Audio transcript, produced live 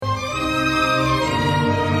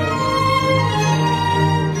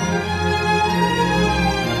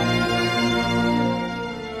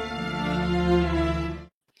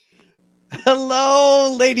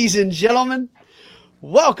ladies and gentlemen.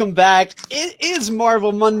 Welcome back. It is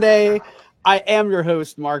Marvel Monday. I am your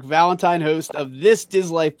host, Mark Valentine, host of this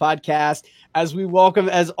Diz Life podcast, as we welcome,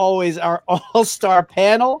 as always, our all-star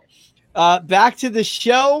panel back to the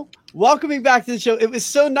show. Welcoming back to the show. It was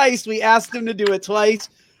so nice. We asked him to do it twice.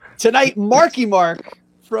 Tonight, Marky Mark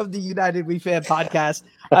from the United We Fan podcast.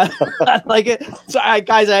 I like it. So,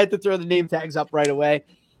 guys, I had to throw the name tags up right away.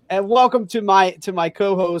 And welcome to my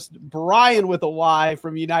co-host, Brian with a Y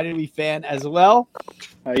from United We Fan as well.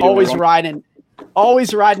 Always riding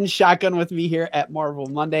shotgun with me here at Marvel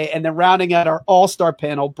Monday. And then rounding out our all-star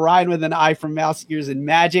panel, Brian with an I from Mouse Ears and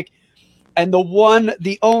Magic. And the one,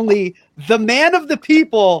 the only, the man of the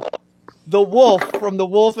people, the Wolf from the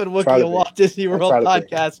Wolf and Wookiee Walt Disney World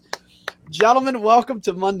podcast. Gentlemen, welcome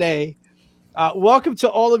to Monday. Welcome to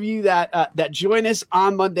all of you that join us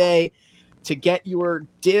on Monday to get your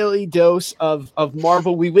daily dose of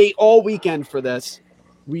Marvel. We wait all weekend for this.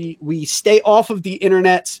 We stay off of the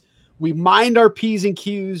internet. We mind our P's and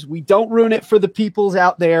Q's. We don't ruin it for the peoples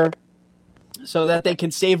out there so that they can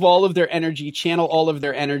save all of their energy, channel all of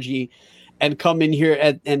their energy, and come in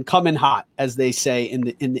here and come in hot, as they say in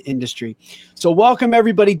the industry. So welcome,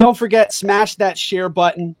 everybody. Don't forget, smash that share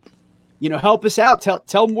button. Help us out.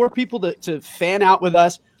 Tell more people to fan out with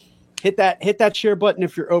us. Hit that share button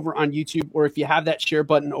if you're over on YouTube, or if you have that share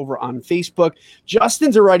button over on Facebook.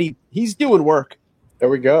 Justin's he's doing work. There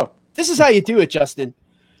we go. This is how you do it, Justin.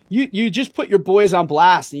 You just put your boys on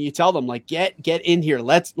blast and you tell them, like, get in here.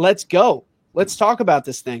 Let's go. Let's talk about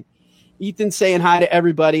this thing. Ethan's saying hi to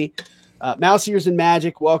everybody. Mouse Ears and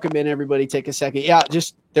Magic, welcome in, everybody. Take a second. Yeah,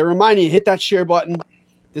 they're reminding you, hit that share button.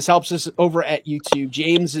 This helps us over at YouTube.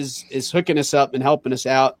 James is hooking us up and helping us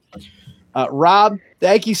out. Rob,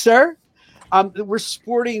 thank you, sir. We're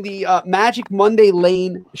sporting the Magic Monday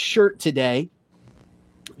Lane shirt today.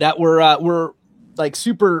 That we're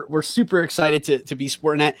super excited to be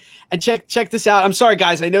sporting that. And check this out. I'm sorry,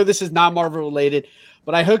 guys. I know this is not Marvel related,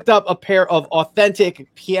 but I hooked up a pair of authentic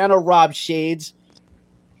Piano Rob shades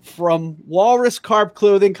from Walrus Carp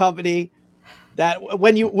Clothing Company. That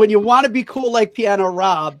when you want to be cool like Piano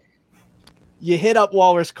Rob, you hit up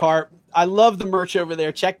Walrus Carp. I love the merch over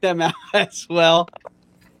there. Check them out as well.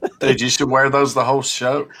 Dude, you should wear those the whole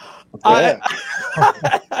show. I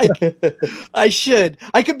should.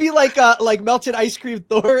 I could be like melted ice cream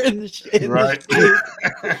Thor in right.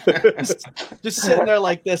 Just sitting there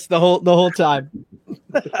like this the whole time.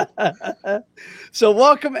 So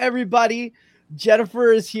welcome, everybody.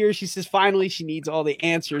 Jennifer is here. She says finally she needs all the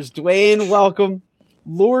answers. Dwayne, welcome.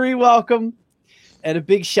 Lori, welcome. And a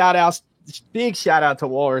big shout out to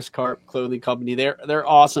Walrus Carp Clothing Company. They're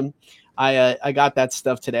awesome. I got that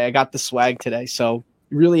stuff today. I got the swag today. So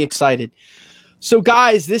really excited. So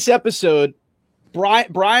guys, this episode,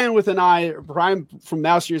 Brian with an I, Brian from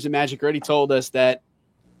Mouse Ears and Magic already told us that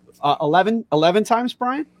 11 times,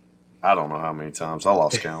 Brian? I don't know how many times. I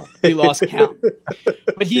lost count. He lost count.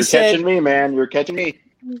 But You're catching me, man. You're catching me.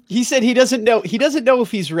 He said he doesn't know if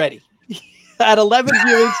he's ready. At 11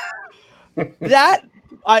 viewings, that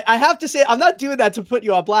I have to say, I'm not doing that to put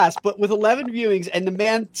you on blast, but with 11 viewings, and the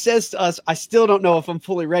man says to us, I still don't know if I'm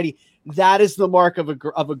fully ready. That is the mark of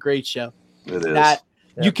a great show. It is. That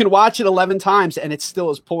you can watch it 11 times and it still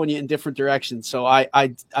is pulling you in different directions. So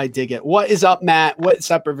I dig it. What is up, Matt? What's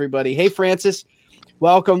up, everybody? Hey, Francis,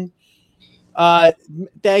 welcome.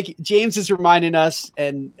 Thank you. James is reminding us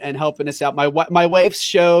and helping us out. My wife's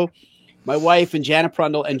show, my wife and Jana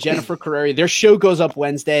Prundle and Jennifer Carreri, their show goes up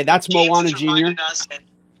Wednesday. That's Moana Jr.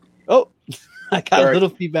 Oh, I got a little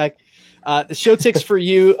feedback. The show ticks for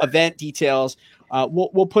you, event details.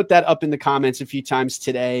 We'll put that up in the comments a few times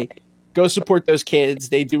today. Go support those kids.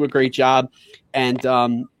 They do a great job. And,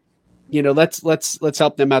 let's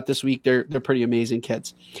help them out this week. They're pretty amazing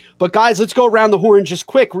kids. But guys, let's go around the horn. Just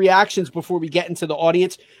quick reactions before we get into the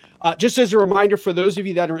audience. Just as a reminder for those of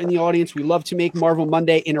you that are in the audience, we love to make Marvel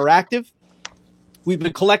Monday interactive. We've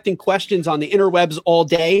been collecting questions on the interwebs all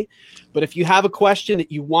day, but if you have a question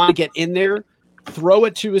that you want to get in there, throw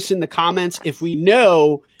it to us in the comments. If we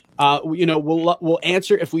know, we'll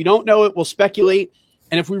answer. If we don't know it, we'll speculate.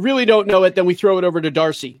 And if we really don't know it, then we throw it over to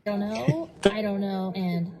Darcy. I don't know,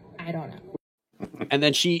 and I don't know. And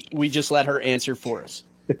then we just let her answer for us.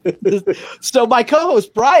 So my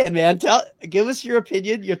co-host, Brian, man, give us your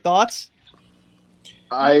opinion, your thoughts.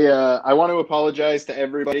 I want to apologize to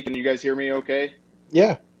everybody. Can you guys hear me okay?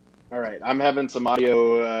 Yeah. All right. I'm having some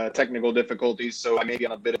audio technical difficulties, so I may be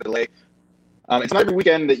on a bit of a delay. It's not every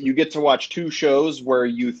weekend that you get to watch two shows where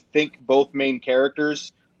you think both main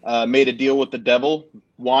characters made a deal with the devil.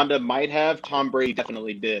 Wanda might have. Tom Brady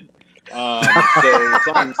definitely did. So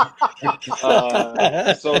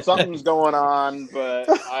something's going on, but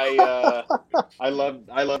I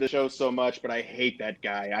love the show so much, but I hate that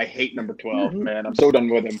guy. I hate number 12, man. I'm so done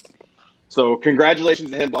with him. So congratulations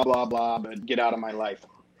to him, blah blah blah, but get out of my life.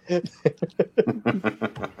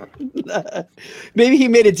 Maybe he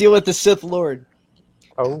made a deal with the Sith Lord.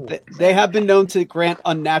 Oh, They have been known to grant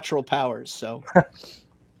unnatural powers, so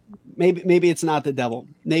maybe it's not the devil.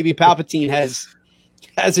 Maybe Palpatine has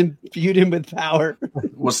imbued him with power.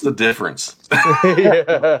 What's the difference?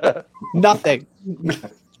 yeah. Nothing.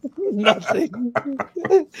 Nothing.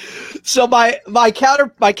 So my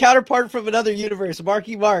counterpart from another universe,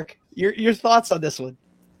 Marky Mark, your thoughts on this one?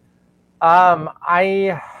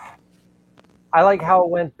 I like how it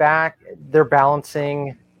went back. They're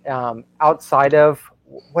balancing outside of,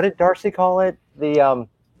 what did Darcy call it? The hex.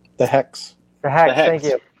 The hex. The hex. Thank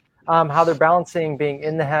you. How they're balancing being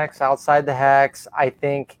in the hex, outside the hex. I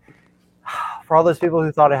think for all those people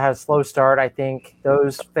who thought it had a slow start, I think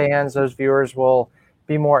those fans, those viewers will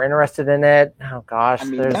be more interested in it. Oh gosh, I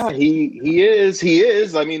mean, yeah, he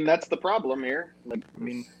is. I mean, that's the problem here.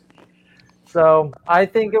 So I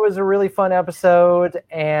think it was a really fun episode,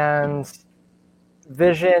 and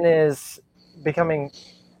Vision is becoming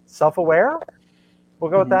self-aware.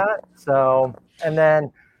 We'll go with that. So, and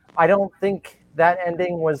then I don't think that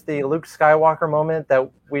ending was the Luke Skywalker moment that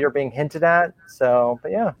we are being hinted at. So,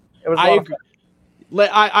 but yeah, it was. I agree.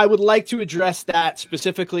 I would like to address that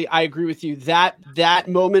specifically. I agree with you. That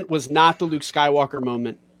moment was not the Luke Skywalker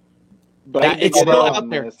moment. But I need it's to get still in out on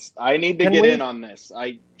there. this. I need to Can get we- in on this.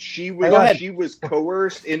 She Go ahead. was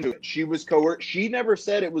coerced into it. She was coerced. She never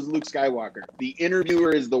said it was Luke Skywalker. The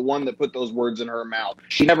interviewer is the one that put those words in her mouth.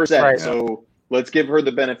 She never said Right. it. So let's give her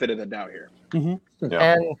the benefit of the doubt here.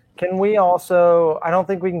 Yeah. And can we also? I don't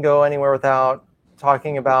think we can go anywhere without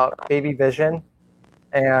talking about Baby Vision,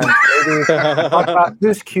 and maybe talk about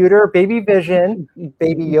who's cuter, Baby Vision,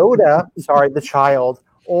 Baby Yoda. Sorry, the child,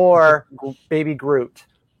 or Baby Groot.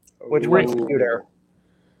 Which one's cuter?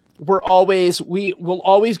 We will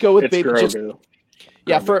always go with It's Baby. Just, Grogu.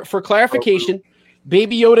 yeah, for clarification,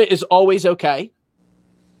 Baby Yoda is always okay.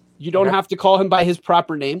 You don't have to call him by his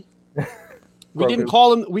proper name. We didn't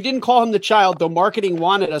call him the child, though marketing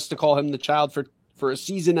wanted us to call him the child for a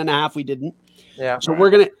season and a half. We didn't. Yeah. So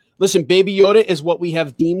we're gonna listen. Baby Yoda is what we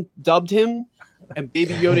have dubbed him, and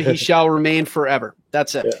Baby Yoda he shall remain forever.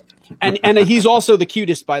 That's it. Yeah. And he's also the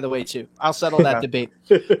cutest, by the way, too. I'll settle that debate.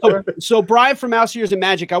 So Brian from Mouse Ears and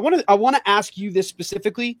Magic, I want to ask you this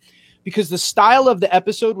specifically because the style of the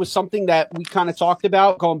episode was something that we kind of talked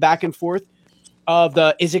about, going back and forth.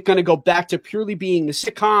 Is it going to go back to purely being the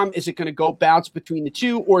sitcom? Is it going to go bounce between the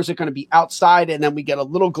two, or is it going to be outside and then we get a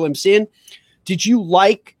little glimpse in? Did you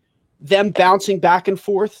like them bouncing back and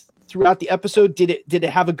forth throughout the episode? Did it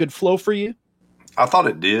have a good flow for you? I thought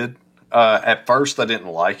it did. At first, I didn't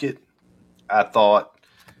like it. I thought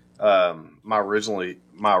my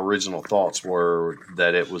original thoughts were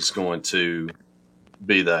that it was going to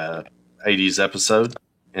be the 80s episode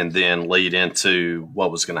and then lead into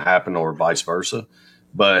what was going to happen or vice versa.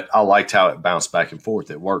 But I liked how it bounced back and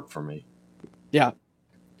forth. It worked for me. Yeah.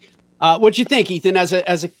 What'd you think, Ethan, as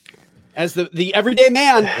the everyday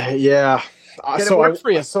man? Yeah. Did it work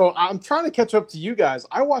for you? So I'm trying to catch up to you guys.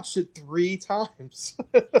 I watched it 3 times.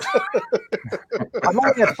 I'm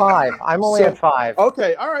only at 5. I'm only at 5.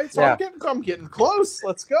 Okay, all right. So Yeah. I'm getting close.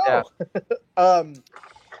 Let's go. Yeah.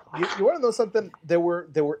 You want to know something? There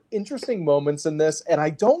were interesting moments in this, and I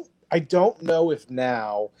don't know if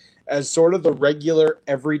now, as sort of the regular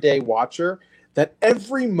everyday watcher, that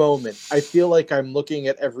every moment I feel like I'm looking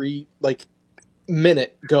at every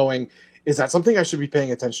minute going, is that something I should be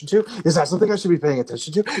paying attention to? Is that something I should be paying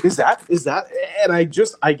attention to? Is that? And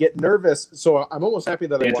I get nervous. So I'm almost happy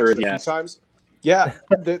that I Answer watched is it a few yes. times. Yeah,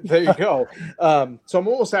 there you go. So I'm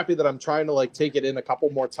almost happy that I'm trying to take it in a couple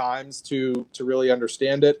more times to really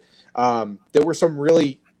understand it. There were some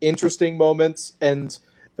really interesting moments, and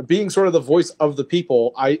being sort of the voice of the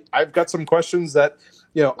people, I've got some questions that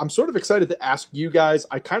I'm sort of excited to ask you guys.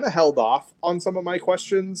 I kind of held off on some of my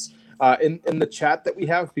questions in the chat that we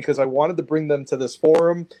have because I wanted to bring them to this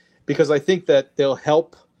forum because I think that they'll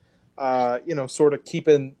help sort of keep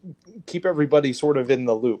everybody sort of in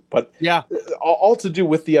the loop. But Yeah. all to do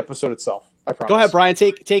with the episode itself. I promise. Go ahead, Brian.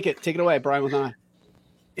 Take it away, Brian with an eye.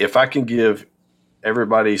 If I can give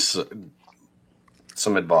everybody some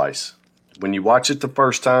advice, when you watch it the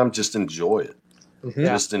first time, just enjoy it. Mhm.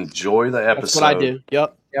 Just enjoy the episode. That's what I do.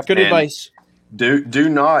 Yep. Good And advice. Do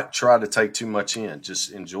not try to take too much in.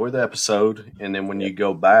 Just enjoy the episode, and then when you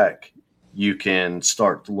go back, you can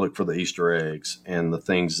start to look for the Easter eggs and the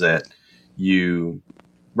things that you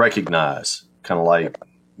recognize, kind of like,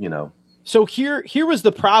 So here was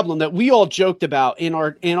the problem that we all joked about in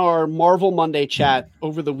our Marvel Monday chat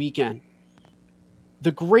over the weekend.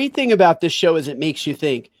 The great thing about this show is it makes you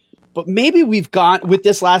think. But maybe we've gone with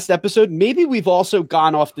this last episode. Maybe we've also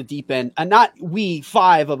gone off the deep end, and not we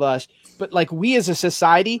 5 of us, but like we as a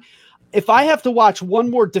society. If I have to watch one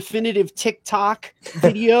more definitive TikTok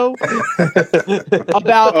video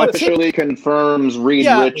about officially confirms Reed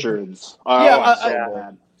Richards. Oh, yeah, so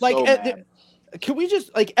bad. Like, so bad. Can we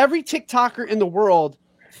just like every TikToker in the world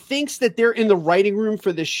thinks that they're in the writing room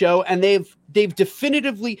for this show, and they've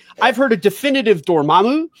definitively. I've heard a definitive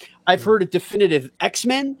Dormammu. I've heard a definitive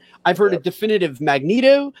X-Men. I've heard a definitive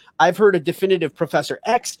Magneto. I've heard a definitive Professor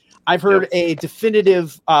X. I've heard a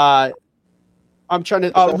definitive. Reed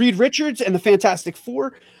Richards and the Fantastic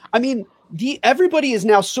Four. I mean, everybody is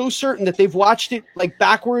now so certain that they've watched it like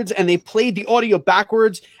backwards, and they played the audio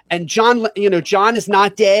backwards. And John is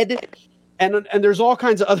not dead, and there's all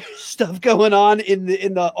kinds of other stuff going on in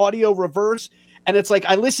the audio reverse. And it's like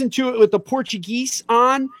I listened to it with the Portuguese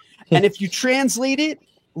on, and if you translate it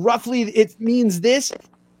roughly, it means this.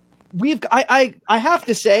 I have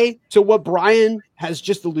to say, to what Brian has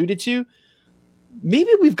just alluded to, maybe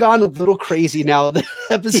we've gone a little crazy now that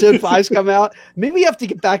episode 5's come out. Maybe we have to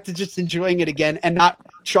get back to just enjoying it again and not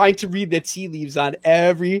trying to read the tea leaves on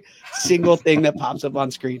every single thing that pops up on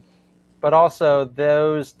screen. But also,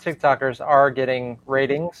 those TikTokers are getting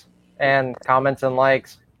ratings and comments and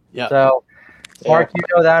likes. Yeah. So, Mark, you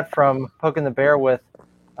know that from poking the bear with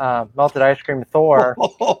melted ice cream Thor.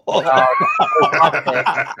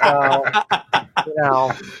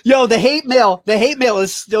 Yo, the hate mail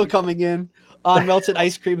is still coming in on melted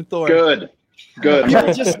ice cream Thor. Good.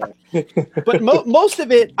 But most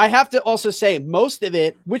of it, I have to also say, most of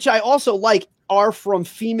it, which I also like, are from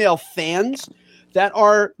female fans that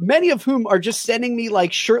are, many of whom are just sending me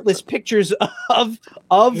like shirtless pictures of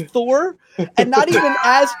Thor, and not even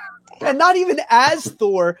as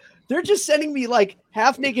Thor. They're just sending me like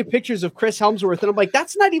half naked pictures of Chris Hemsworth, and I'm like,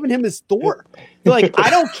 that's not even him as Thor. They're like, I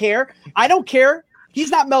don't care. He's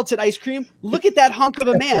not melted ice cream. Look at that hunk of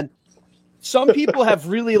a man. Some people have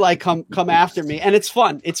really like come after me, and it's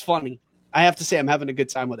fun. It's funny. I have to say, I'm having a good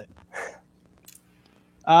time with it.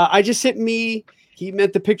 I just hit me. He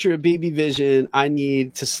meant the picture of Baby Vision. I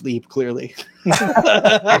need to sleep. Clearly.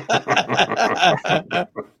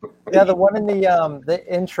 Yeah, the one in the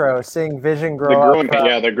intro, seeing Vision grow up.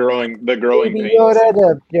 The growing Baby Yoda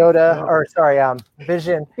to Yoda, or sorry,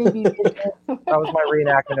 Vision. Baby Vision. That was my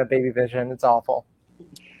reenactment of Baby Vision. It's awful.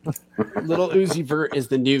 Little Uzi Vert is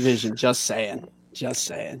the new Vision. Just saying. Yeah,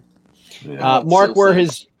 Mark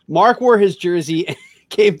wore his jersey and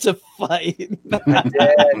came to fight.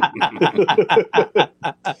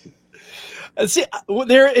 See,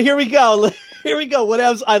 here we go. What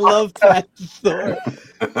else? I love Fat Thor.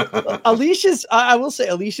 I will say,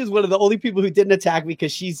 Alicia's one of the only people who didn't attack me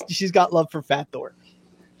because she's got love for Fat Thor.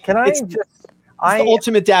 It's the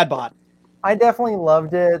ultimate dad bod. I definitely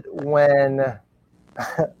loved it when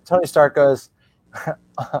Tony Stark goes,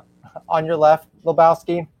 on your left,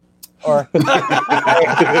 Lebowski. Or it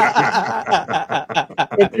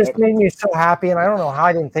just made me so happy, and I don't know how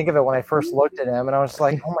I didn't think of it when I first looked at him, and I was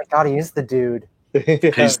like, oh my god, he is the dude.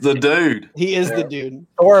 He's the dude. He is the dude.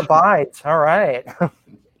 Thor abides. All right. All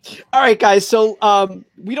right, guys. So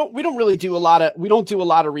we don't really do a lot of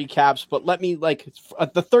recaps, but let me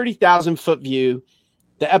at the 30,000 foot view,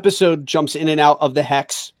 the episode jumps in and out of the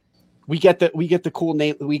hex. We get the cool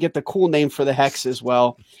name. We get the cool name for the hex as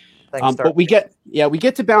well. Thanks, but we get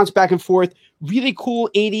to bounce back and forth. Really cool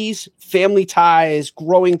 80s family ties,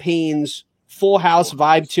 growing pains, Full House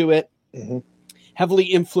vibe to it. Mm-hmm. Heavily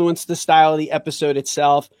influenced the style of the episode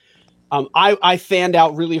itself. I fanned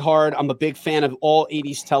out really hard. I'm a big fan of all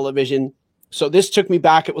 80s television. So this took me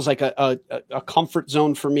back. It was like a comfort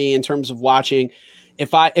zone for me in terms of watching.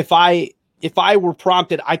 If I were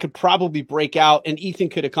prompted, I could probably break out, and Ethan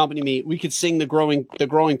could accompany me. We could sing the growing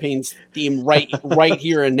pains theme right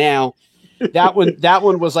here and now. That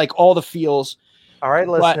one was like all the feels. All right,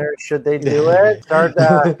 listeners, should they do it? Start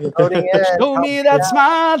voting in. Show me that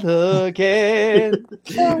smile again.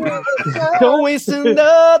 Don't waste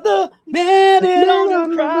another minute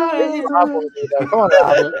on the prize. Come on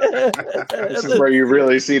now. This is where you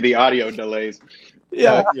really see the audio delays.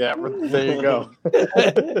 Yeah, there you go.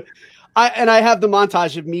 I have the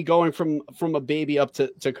montage of me going from a baby up to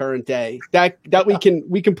current day that we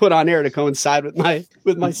can put on air to coincide with my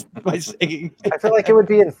singing. I feel like it would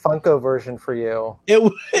be in Funko version for you. It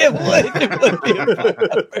would be a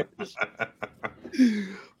Funko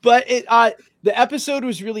version. But the episode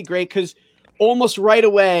was really great because almost right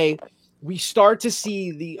away we start to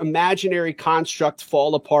see the imaginary construct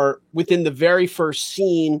fall apart within the very first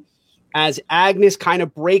scene as Agnes kind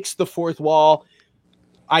of breaks the fourth wall.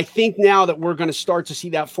 I think now that we're going to start to see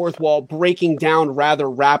that fourth wall breaking down rather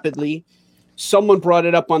rapidly. Someone brought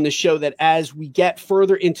it up on the show that as we get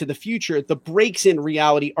further into the future, the breaks in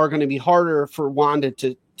reality are going to be harder for Wanda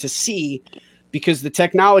to see, because the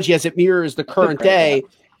technology as it mirrors the current day,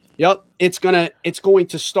 it's going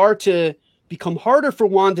to start to become harder for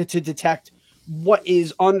Wanda to detect what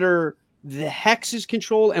is under the Hex's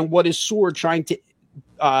control and what is SWORD trying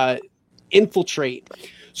to infiltrate.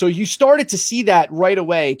 So you started to see that right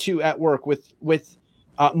away too at work with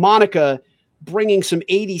Monica bringing some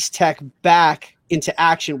 80s tech back into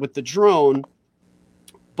action with the drone.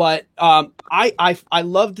 But I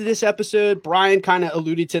loved this episode. Brian kind of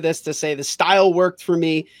alluded to this to say the style worked for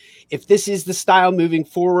me. If this is the style moving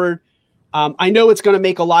forward, I know it's going to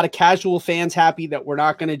make a lot of casual fans happy that we're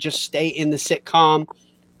not going to just stay in the sitcom.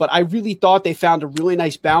 But I really thought they found a really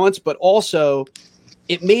nice balance, but also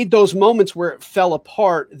it made those moments where it fell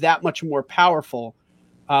apart that much more powerful.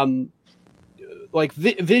 Like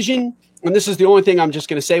Vision, and this is the only thing I'm just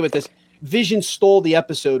going to say with this, Vision stole the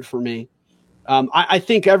episode for me. I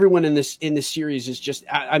think everyone in this series is just,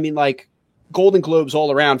 I mean, like Golden Globes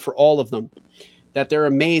all around for all of them, that they're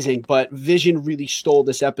amazing. But Vision really stole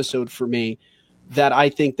this episode for me. That I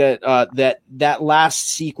think that that last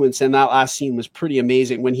sequence and that last scene was pretty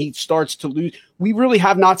amazing when he starts to lose. We really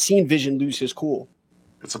have not seen Vision lose his cool.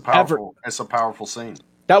 It's a powerful scene.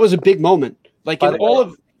 That was a big moment. Like in all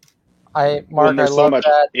of, Mark, I so love much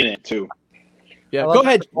that. in it too. Yeah, go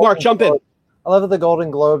ahead, Mark, jump in. I love that the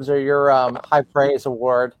Golden Globes are your high praise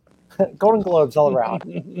award. Golden Globes all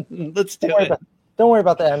around. Let's do it. Don't worry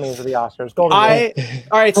about the Emmys or the Oscars. Golden Globes.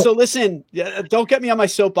 All right, so listen, don't get me on my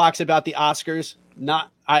soapbox about the Oscars.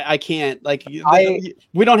 I can't. Like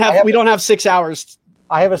we don't have 6 hours.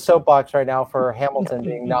 I have a soapbox right now for Hamilton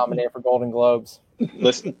being nominated for Golden Globes.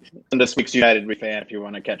 Listen to this week's United We fan if you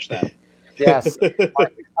want to catch that. Yes,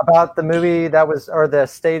 about the movie or the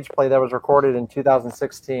stage play that was recorded in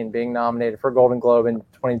 2016 being nominated for Golden Globe in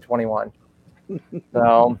 2021.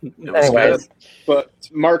 So, anyways, but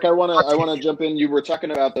Mark, I want to jump in. You were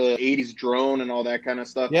talking about the 80s drone and all that kind of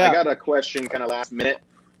stuff. Yeah. I got a question kind of last minute,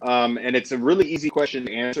 and it's a really easy question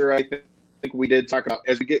to answer. I think we did talk about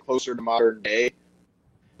as we get closer to modern day,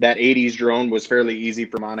 that 80s drone was fairly easy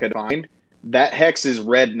for Monica to find. That hex is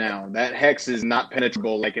red now. That hex is not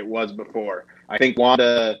penetrable like it was before. I think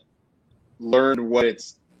Wanda learned what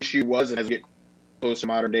its issue was, and as we get close to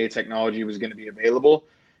modern day, technology was going to be available.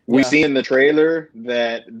 We see in the trailer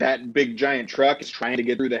that big giant truck is trying to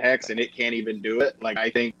get through the hex, and it can't even do it. Like, I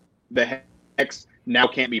think the hex now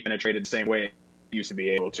can't be penetrated the same way it used to be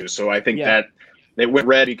able to. So I think that it went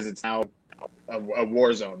red because it's now a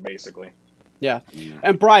war zone, basically. Yeah.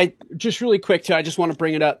 And Brian, just really quick too, I just want to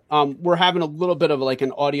bring it up. We're having a little bit of like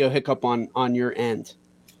an audio hiccup on your end.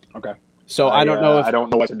 Okay. So I don't know if I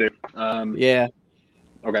don't know what to do. yeah.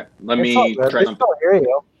 Okay. Let me try something. Still hear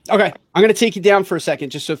you. Okay. I'm going to take you down for a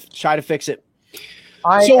second just to try to fix it.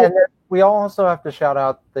 And then we also have to shout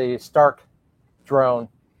out the Stark drone.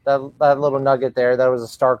 That little nugget there, that was a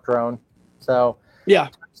Stark drone. So yeah,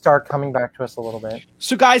 Stark coming back to us a little bit.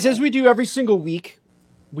 So guys, as we do every single week,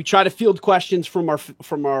 we try to field questions from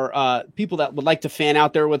our people that would like to fan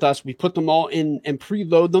out there with us. We put them all in and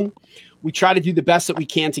preload them. We try to do the best that we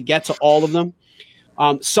can to get to all of them.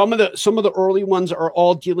 Some of the early ones are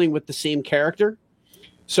all dealing with the same character.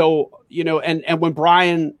 So, and when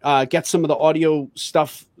Brian gets some of the audio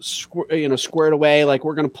stuff squared away, like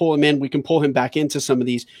we're going to pull him in, we can pull him back into some of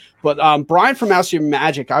these. But Brian from House of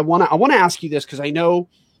Magic, I want to ask you this because I know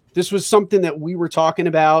this was something that we were talking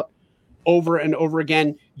about over and over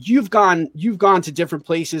again. You've gone to different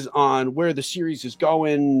places on where the series is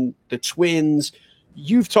going, the twins.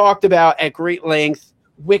 You've talked about at great length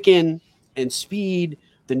Wiccan and Speed,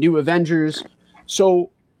 the new Avengers.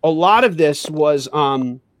 So a lot of this was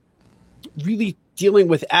really dealing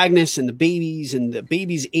with Agnes and the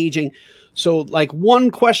babies aging. So like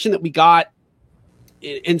one question that we got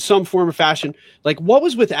in some form or fashion, like what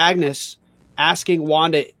was with Agnes asking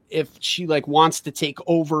Wanda if she like wants to take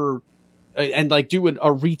over and like do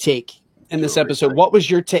a retake in this episode. What was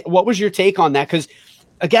your take on that? Because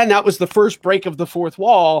again, that was the first break of the fourth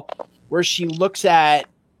wall where she looks at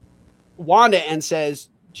Wanda and says,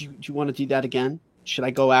 do you want to do that again? Should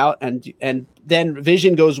I go out? And then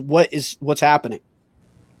Vision goes, what's happening?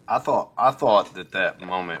 I thought that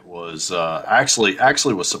moment was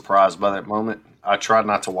actually was surprised by that moment. I tried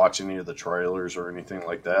not to watch any of the trailers or anything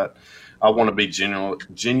like that. I want to be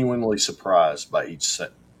genuinely surprised by each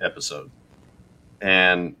episode.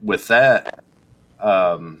 And with that,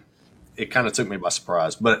 it kind of took me by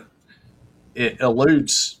surprise. But it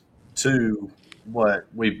alludes to what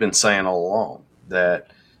we've been saying all along,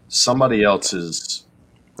 that somebody else is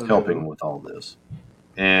helping with all this.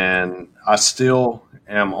 And I still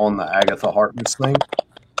am on the Agatha Harkness thing.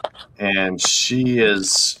 And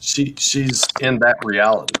she's in that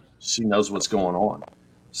reality. She knows what's going on.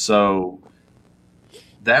 So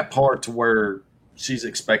that part to where she's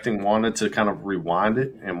expecting Wanda to kind of rewind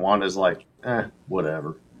it, and Wanda's like,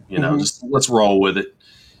 whatever. Just let's roll with it.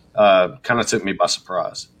 Kind of took me by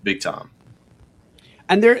surprise, big time.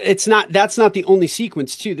 And that's not the only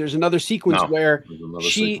sequence too. There's another sequence where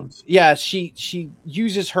she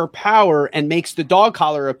uses her power and makes the dog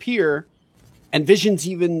collar appear, and Vision's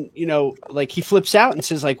even, like he flips out and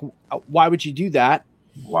says like, why would you do that?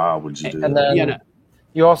 Why would you do that? And then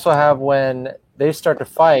you also have when they start to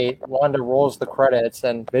fight, Wanda rolls the credits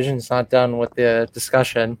and Vision's not done with the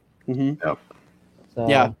discussion. Mm-hmm. Yep.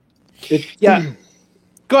 So, yeah.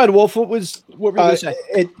 Go ahead, Wolf. What were you going to say?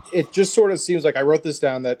 It just sort of seems like, I wrote this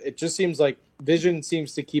down, that it just seems like Vision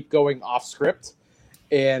seems to keep going off script,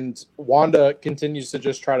 and Wanda continues to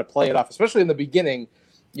just try to play it off, especially in the beginning.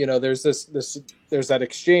 There's there's that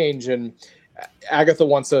exchange, and Agatha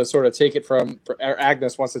wants to sort of take it or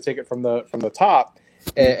Agnes wants to take it from the top,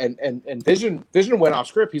 and Vision went off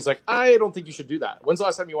script. He's like, I don't think you should do that. When's the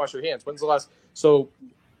last time you washed your hands?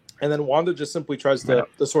 And then Wanda just simply tries to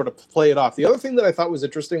sort of play it off. The other thing that I thought was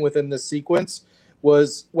interesting within this sequence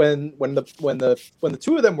was when the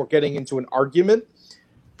two of them were getting into an argument,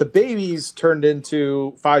 the babies turned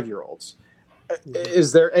into 5-year-olds.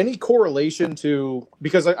 Is there any correlation to,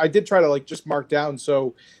 because I did try to like just mark down,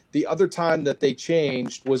 so the other time that they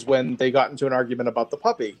changed was when they got into an argument about the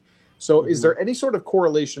puppy. So is there any sort of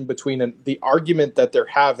correlation between the argument that they're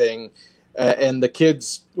having and the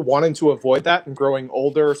kids wanting to avoid that and growing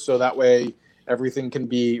older, so that way everything can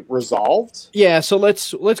be resolved? Yeah, so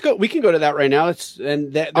let's go. We can go to that right now.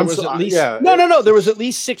 There was at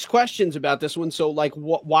least 6 questions about this one. So like,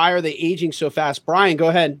 why are they aging so fast? Brian, go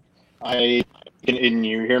ahead. Can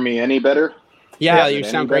you hear me any better? Yeah, you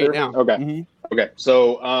sound great now. Okay. Mm-hmm. Okay.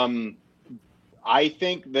 So I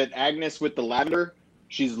think that Agnes with the lavender,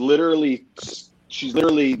 she's literally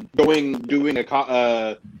doing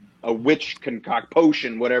a witch concoct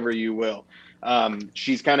potion, whatever you will.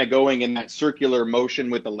 She's kind of going in that circular motion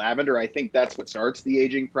with the lavender. I think that's what starts the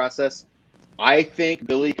aging process. I think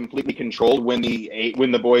Billy completely controlled when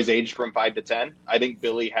the boys aged from 5 to 10. I think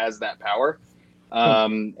Billy has that power.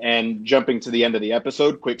 And jumping to the end of the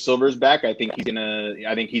episode, Quicksilver's back. I think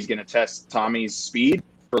he's gonna test Tommy's speed,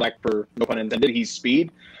 for no pun intended. He's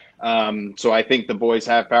speed. So I think the boys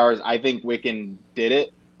have powers. I think Wiccan did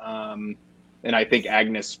it. And I think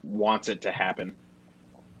Agnes wants it to happen.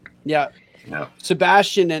 Yeah.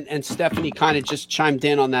 Sebastian and Stephanie kind of just chimed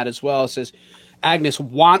in on that as well. It says Agnes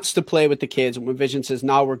wants to play with the kids. And when Vision says,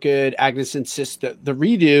 no, we're good, Agnes insists that the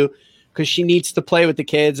redo because she needs to play with the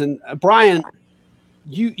kids. And Brian,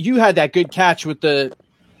 you had that good catch with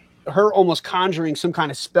her almost conjuring some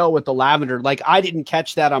kind of spell with the lavender. Like I didn't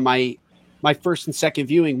catch that on my first and second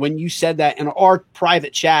viewing. When you said that in our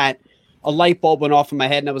private chat, a light bulb went off in my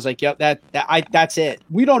head, and I was like, "Yep, that's it."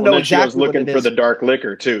 We don't know exactly. She goes looking for the dark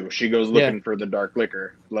liquor too. She goes looking for the dark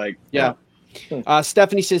liquor.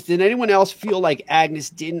 Stephanie says, "Did anyone else feel like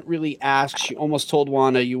Agnes didn't really ask? She almost told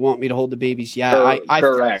Wanda, you want me to hold the babies?" Yeah,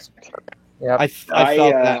 correct. I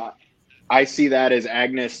felt that. I see that as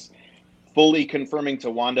Agnes fully confirming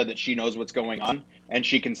to Wanda that she knows what's going on, and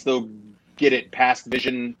she can still get it past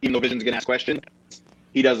Vision, even though Vision's going to ask questions.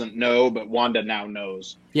 He doesn't know, but Wanda now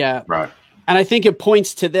knows. Yeah. Right. And I think it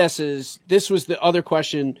points to this was the other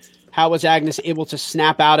question. How was Agnes able to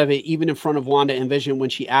snap out of it, even in front of Wanda and Vision, when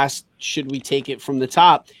she asked, should we take it from the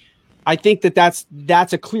top? I think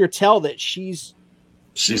that's a clear tell that she's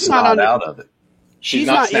not out of it. She's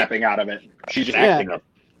not snapping out of it. She's just acting up.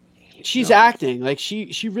 She's acting like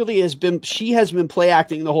she really has been play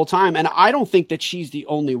acting the whole time. And I don't think that she's the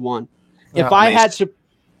only one. Yeah, If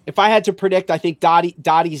I had to predict, I think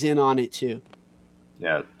Dottie's in on it too.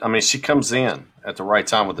 Yeah, I mean, she comes in at the right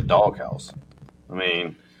time with the doghouse. I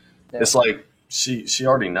mean, it's like she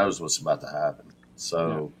already knows what's about to happen.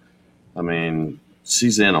 So, I mean,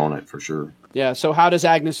 she's in on it for sure. Yeah. So how does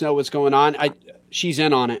Agnes know what's going on? She's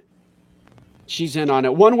in on it. She's in on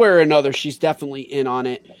it. One way or another, she's definitely in on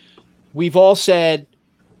it. We've all said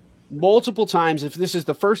multiple times, if this is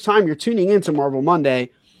the first time you're tuning into Marvel Monday,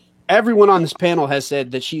 everyone on this panel has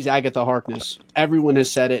said that she's Agatha Harkness. Everyone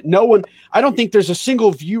has said it. No one, I don't think there's a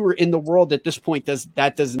single viewer in the world at this point does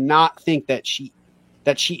not think that she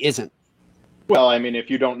isn't. Well, I mean, if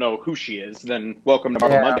you don't know who she is, then welcome to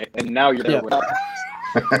Marvel Monday, and now you're there Yeah. with us.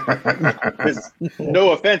 'Cause,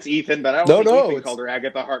 no offense, Ethan, but I don't think Ethan called her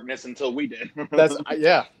Agatha Harkness until we did. That's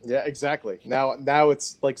yeah, exactly. Now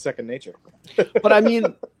it's like second nature. But I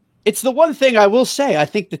mean, it's the one thing I will say. I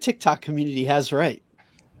think the TikTok community has right.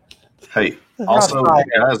 Hey, also,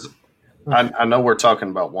 guys, I know we're talking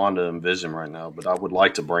about Wanda and Vision right now, but I would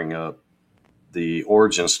like to bring up the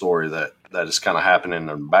origin story that is kind of happening in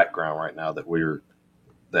the background right now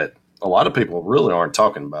that a lot of people really aren't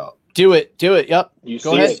talking about. Do it. Yep. You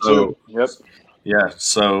Go see ahead. it too. Yep. Yeah.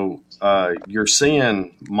 So you're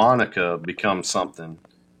seeing Monica become something.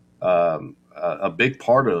 A big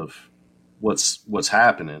part of what's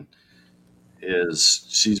happening is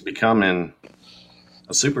she's becoming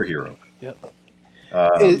a superhero. Yep.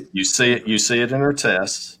 You see it in her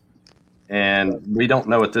tests, and we don't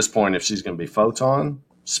know at this point if she's going to be Photon,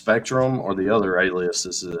 Spectrum, or the other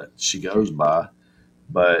aliases that she goes by.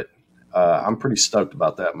 But I'm pretty stoked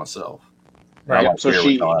about that myself. Right. Like So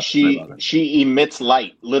she emits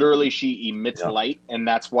light. Literally, she emits light, and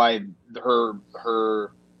that's why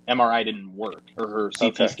her MRI didn't work, or her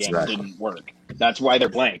CT scan didn't work. That's why they're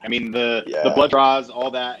blank. I mean, the blood draws,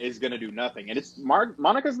 all that is going to do nothing. And it's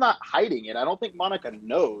Monica's not hiding it. I don't think Monica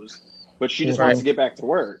knows, but she just wants to get back to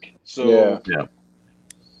work. So yeah.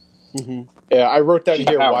 Mm-hmm. Yeah, I wrote that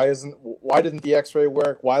here. Power. Why didn't the X-ray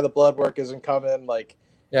work? Why the blood work isn't coming? Like,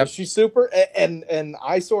 is she super? And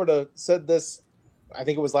I sort of said this. I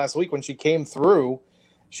think it was last week when she came through.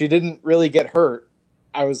 She didn't really get hurt.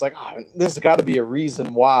 I was like, there's got to be a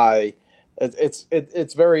reason why.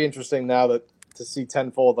 It's very interesting now to see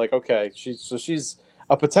tenfold. Like, okay, she's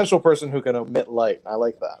a potential person who can emit light. I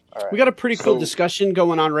like that. All right. We got a pretty cool discussion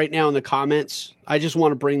going on right now in the comments. I just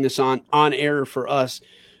want to bring this on air for us.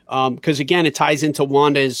 Because again, it ties into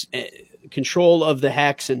Wanda's control of the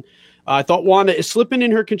hex, and I thought Wanda is slipping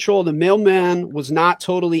in her control. The mailman was not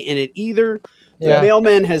totally in it either. The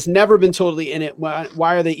mailman has never been totally in it. Why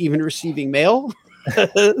are they even receiving mail?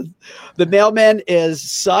 The mailman is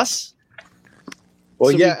sus.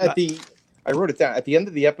 Well, so I wrote it down at the end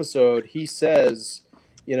of the episode. He says,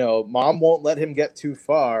 Mom won't let him get too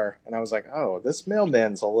far, and I was like, oh, this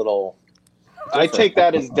mailman's a little. I take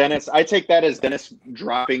that as Dennis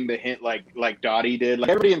dropping the hint like Dottie did.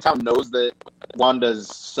 Like, everybody in town knows that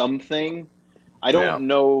Wanda's something. I don't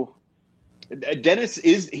know. Dennis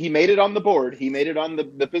he made it on the board. He made it on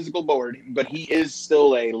the physical board, but he is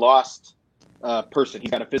still a lost person.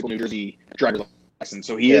 He's got a physical New Jersey driver's license,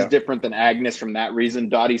 so he is different than Agnes from that reason.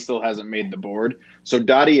 Dottie still hasn't made the board. So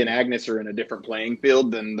Dottie and Agnes are in a different playing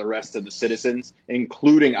field than the rest of the citizens,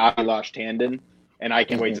 including Abilash Tandon. And I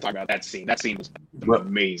can't wait to talk about that scene. That scene was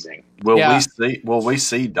amazing. Will we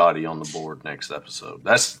see Dottie on the board next episode?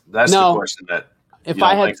 That's the question that.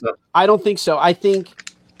 I don't think so. I think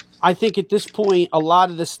at this point, a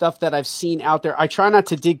lot of the stuff that I've seen out there, I try not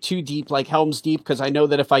to dig too deep, like Helm's Deep, because I know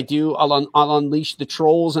that if I do, I'll unleash the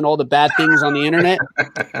trolls and all the bad things on the internet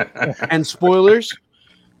and spoilers.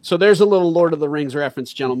 So there's a little Lord of the Rings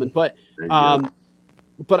reference, gentlemen.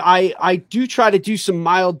 But I do try to do some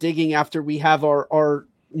mild digging after we have our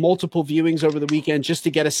multiple viewings over the weekend, just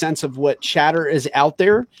to get a sense of what chatter is out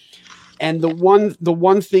there. And the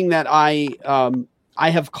one thing that I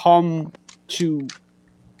have come to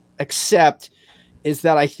accept is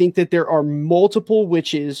that I think that there are multiple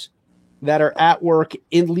witches that are at work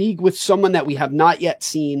in league with someone that we have not yet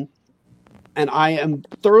seen. And I am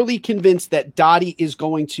thoroughly convinced that Dottie is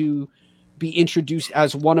going to be introduced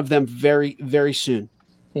as one of them very, very soon.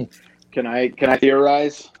 Can I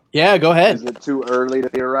theorize? Yeah, go ahead. Is it too early to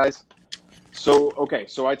theorize? So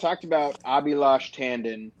I talked about Abilash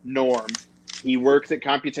Tandon, Norm. He works at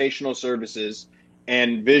Computational Services,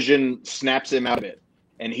 and Vision snaps him out of it.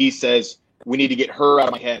 And he says, we need to get her out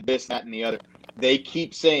of my head, this, that, and the other. They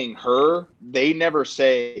keep saying her. They never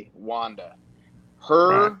say Wanda.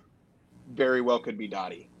 Her very well could be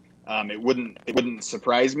Dottie. It wouldn't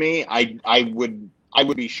surprise me. I would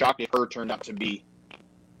be shocked if her turned out to be.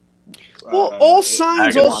 All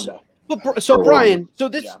signs also. Brian,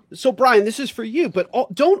 this is for you. But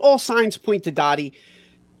don't all signs point to Dottie?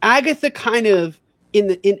 Agatha kind of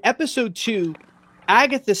in episode 2,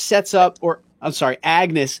 Agnes sets up.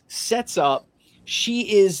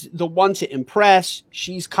 She is the one to impress.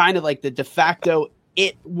 She's kind of like the de facto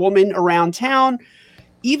it woman around town.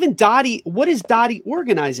 Even Dottie, what is Dottie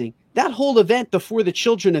organizing? That whole event, the For the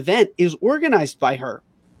Children event, is organized by her.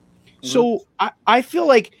 Mm-hmm. So I feel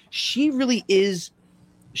like she really is.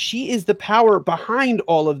 She is the power behind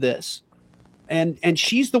all of this, and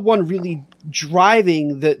she's the one really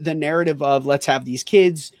driving the narrative of let's have these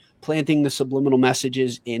kids. planting the subliminal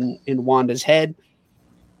messages in Wanda's head.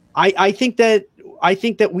 I think that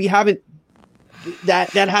we haven't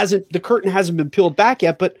that hasn't the curtain hasn't been peeled back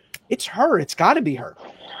yet, but it's her. It's got to be her.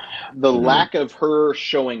 The lack of her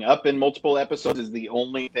showing up in multiple episodes is the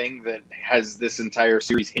only thing that has this entire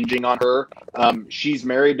series hinging on her. She's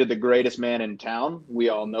married to the greatest man in town. We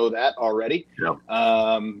all know that already. Yep.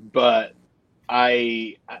 But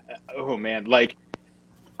I want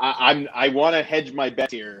to hedge my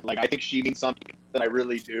bet here. Like, I think she means something, that I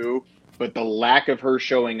really do. But the lack of her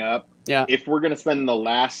showing up, if we're going to spend the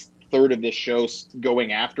last third of this show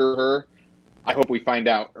going after her, I hope we find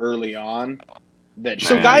out early on that.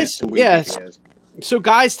 So guys, So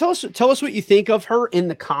guys, tell us what you think of her in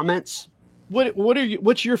the comments.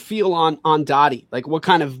 What's your feel on Dottie? Like, what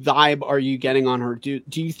kind of vibe are you getting on her? Do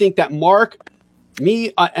you think that am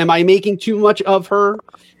I making too much of her?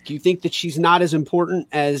 Do you think that she's not as important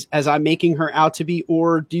as I'm making her out to be?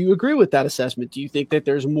 Or do you agree with that assessment? Do you think that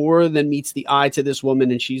there's more than meets the eye to this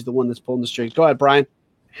woman and she's the one that's pulling the strings? Go ahead, Brian.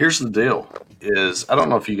 Here's the deal is, I don't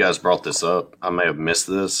know if you guys brought this up. I may have missed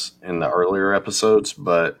this in the earlier episodes,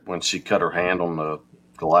 but when she cut her hand on the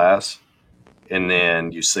glass and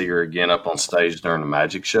then you see her again up on stage during the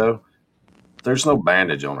magic show, there's no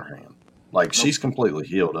bandage on her hand. Like, she's completely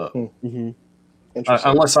healed up. Mm-hmm.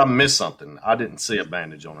 Unless I missed something. I didn't see a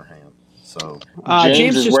bandage on her hand. So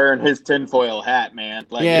James is wearing his tinfoil hat, man.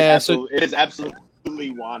 Like, yeah, it is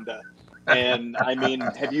absolutely Wanda. And I mean,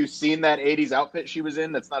 have you seen that 80s outfit she was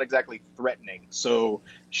in? That's not exactly threatening. So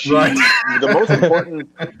the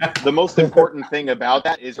most important thing about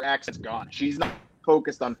that is her accent's gone. She's not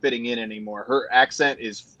focused on fitting in anymore. Her accent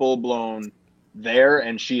is full blown there,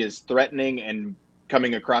 and she is threatening and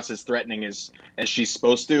coming across as threatening as she's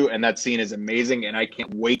supposed to. And that scene is amazing. And I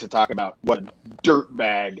can't wait to talk about what a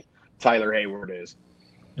dirtbag Tyler Hayward is.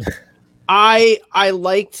 I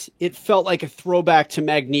liked, it felt like a throwback to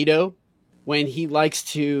Magneto, when he likes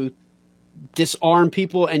to disarm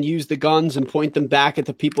people and use the guns and point them back at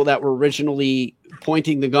the people that were originally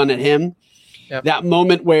pointing the gun at him. Yep. That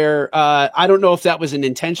moment where, I don't know if that was an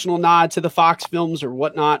intentional nod to the Fox films or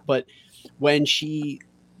whatnot, but when she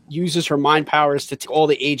uses her mind powers to take all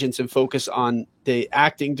the agents and focus on the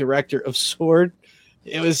acting director of S.W.O.R.D.,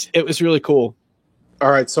 it was really cool. All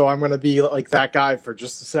right, so I'm going to be like that guy for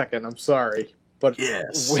just a second. I'm sorry. But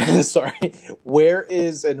yes. Where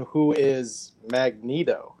is and who is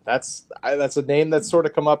Magneto? That's a name that's sort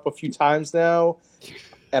of come up a few times now,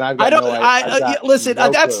 and I've got listen.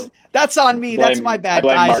 That's on me. That's my bad,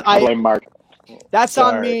 guys. I blame Mark. That's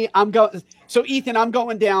on me. I'm going. So Ethan, I'm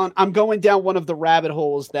going down one of the rabbit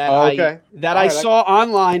holes that I saw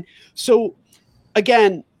online. So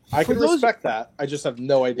again, I can respect that. I just have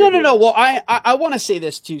no idea. No. Well, I want to say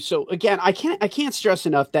this too. So again, I can't stress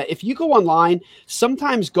enough that if you go online,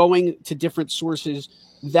 sometimes going to different sources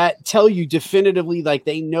that tell you definitively, like,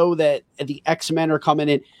 they know that the X-Men are coming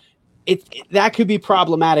in, that could be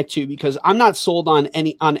problematic too, because I'm not sold on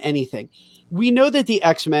anything. We know that the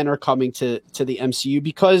X-Men are coming to the MCU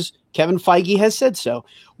because Kevin Feige has said so.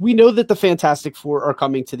 We know that the Fantastic Four are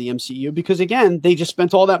coming to the MCU because, again, they just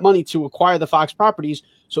spent all that money to acquire the Fox properties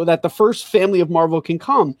so that the first family of Marvel can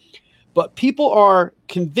come. But people are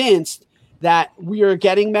convinced that we are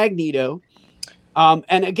getting Magneto.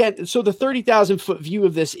 And again, so the 30,000-foot view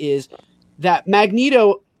of this is that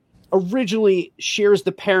Magneto originally shares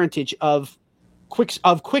the parentage of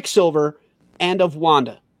Quicksilver and of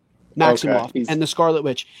Wanda Maximoff and the Scarlet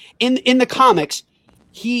Witch. In the comics,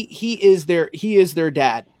 he is their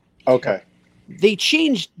dad. Okay. They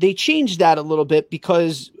changed that a little bit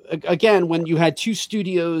because, again, when you had two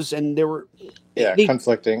studios and there were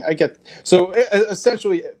conflicting. I get so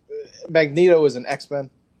essentially Magneto is an X-Men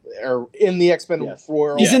or in the X-Men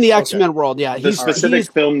world. He's in the X-Men world. Yeah. The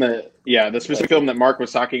specific film that Mark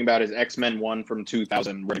was talking about is X-Men 1 from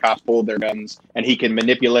 2000, where the cops pulled their guns and he can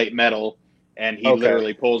manipulate metal, and he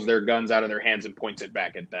literally pulls their guns out of their hands and points it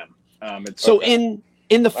back at them.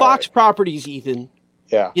 In the Fox properties, Ethan.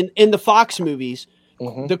 Yeah. In the Fox movies,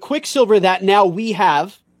 the Quicksilver that now we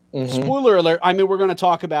have, spoiler alert, I mean, we're going to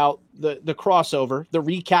talk about the crossover, the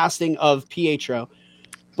recasting of Pietro,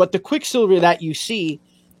 but the Quicksilver that you see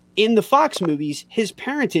in the Fox movies, his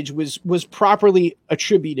parentage was properly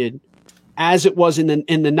attributed as it was in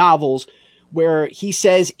the novels, where he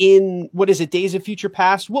says in, what is it, Days of Future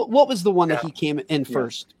Past? What was the one that he came in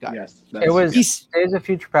first, guys? Yes, it was Days of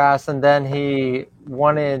Future Past, and then he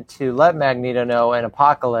wanted to let Magneto know in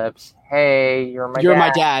Apocalypse, hey, you're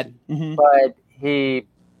my dad. Mm-hmm. But he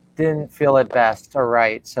didn't feel it best or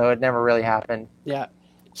right, so it never really happened. Yeah.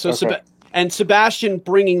 So And Sebastian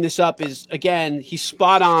bringing this up is, again, he's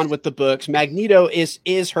spot on with the books. Magneto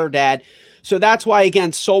is her dad. So that's why,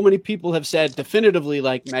 again, so many people have said definitively,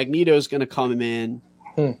 like, Magneto's going to come in.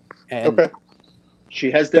 And Okay. She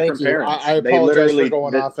has Thank different you. parents. I They apologize literally- for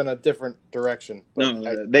going they- off in a different direction. but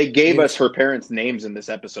No, they gave us her parents' names in this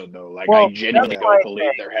episode, though. Like, Well, I genuinely that's why- don't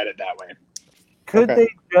believe they're headed that way. Could Okay. they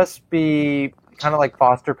just be kind of like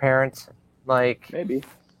foster parents? Like, Maybe.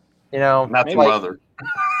 you know, Not the Maybe. mother.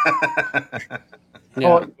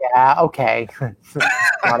 oh, yeah, okay.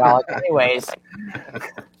 Not all, anyways.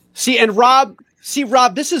 See,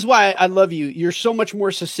 Rob, this is why I love you. You're so much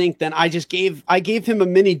more succinct than I just gave. I gave him a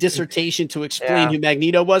mini dissertation to explain Yeah. who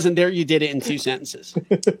Magneto was, and there you did it in 2 sentences.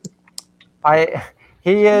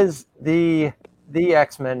 He is the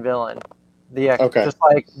X-Men villain. Okay. Just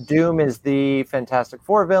like Doom is the Fantastic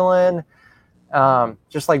Four villain.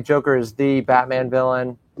 Just like Joker is the Batman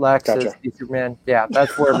villain. Lex is Gotcha. the Superman. Yeah,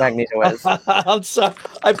 that's where Magneto is. I'm sorry.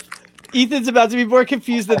 Ethan's about to be more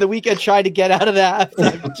confused than the week I tried to get out of that.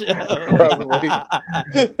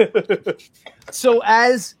 So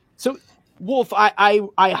Wolf, I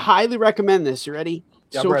highly recommend this. You ready?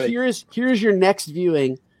 Yeah, I'm So ready. here's your next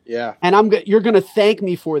viewing, Yeah. and you're gonna thank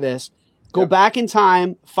me for this. Go Yep. back in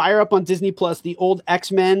time, fire up on Disney Plus the old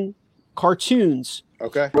X-Men cartoons.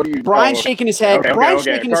 Okay. What do you? Brian's oh, shaking his head. Okay, Brian's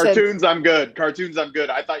okay. shaking his head. Cartoons, I'm good. Cartoons, I'm good.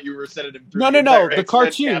 I thought you were sending him through. No, the no, entire the X-Men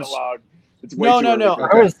cartoons. catalog. It's way No, too no, early no.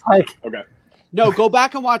 for I was like, Okay. No, go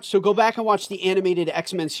back and watch. So go back and watch the animated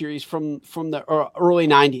X-Men series from the early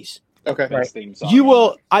 '90s. Okay. Best theme song. You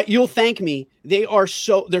will. You'll thank me. They're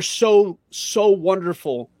so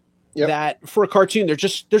wonderful. Yep. That for a cartoon,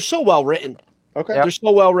 they're so well written. Okay. Yep. They're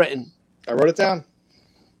so well written. I wrote it down.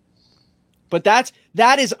 But that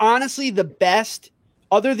is honestly the best,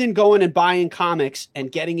 other than going and buying comics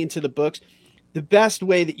and getting into the books, the best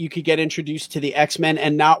way that you could get introduced to the X-Men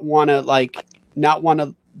and not want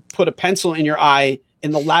to put a pencil in your eye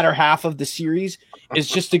in the latter half of the series is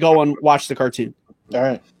just to go and watch the cartoon. All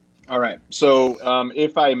right. All right. So,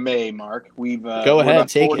 if I may, Mark, we've Go we're ahead, about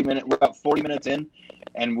take 40 it. We're about 40 minutes in,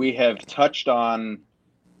 and we have touched on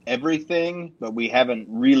everything, but we haven't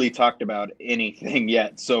really talked about anything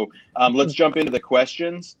yet. So, let's jump into the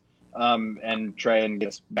questions and try and get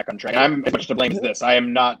us back on track. I'm as much to blame as this.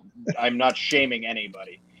 I'm not shaming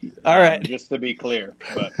anybody. All right. Just to be clear,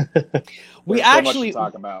 but We there's so much actually to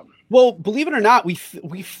talk about. Well, believe it or not, we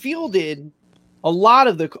fielded a lot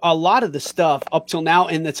of the stuff up till now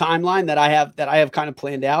in the timeline that I have kind of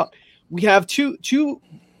planned out. We have two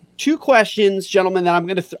questions, gentlemen, that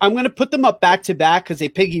I'm gonna put them up back to back because they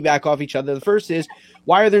piggyback off each other. The first is,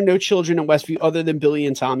 why are there no children in Westview other than Billy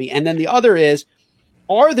and Tommy? And then the other is,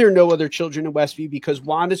 are there no other children in Westview because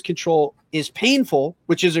Wanda's control is painful,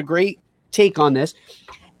 which is a great take on this,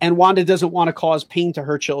 and Wanda doesn't want to cause pain to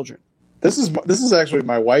her children. This is actually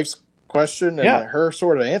my wife's question and Yeah. her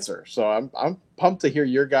sort of answer. So I'm pumped to hear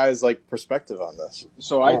your guys' perspective on this.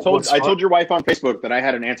 So I What's told your wife on Facebook that I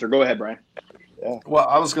had an answer. Go ahead, Brian. Well,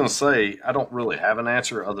 I was going to say, I don't really have an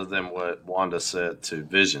answer other than what Wanda said to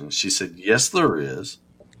Vision. She said, yes, there is.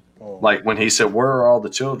 Like when he said, where are all the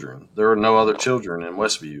children? There are no other children in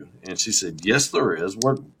Westview. And she said, yes, there is.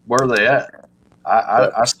 Where are they at?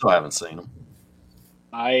 I still haven't seen them.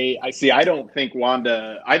 I see. I don't think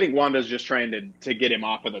Wanda. I think Wanda's just trying to get him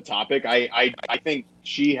off of the topic. I think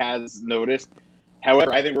she has noticed.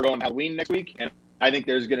 However, I think we're going Halloween next week, and I think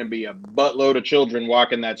there's going to be a buttload of children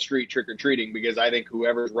walking that street trick or treating because I think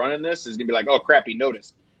whoever's running this is going to be like, oh crap, he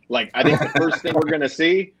noticed. Like I think the first thing we're going to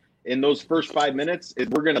see in those first 5 minutes is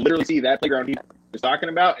we're going to literally see that playground he was talking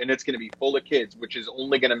about, and it's going to be full of kids, which is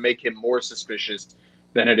only going to make him more suspicious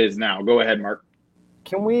than it is now. Go ahead, Mark.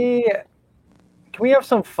 can we have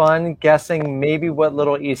some fun guessing maybe what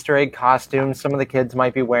little Easter egg costumes some of the kids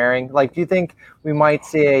might be wearing? Like, do you think we might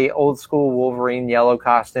see a old school Wolverine yellow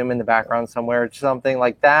costume in the background somewhere, or something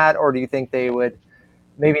like that? Or do you think they would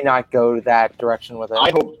maybe not go that direction with it?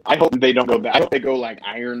 I hope they don't go back. I hope they go like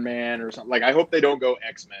Iron Man or something. Like I hope they don't go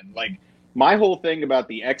X-Men. Like my whole thing about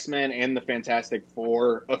the X-Men and the Fantastic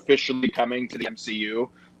Four officially coming to the MCU,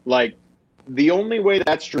 like the only way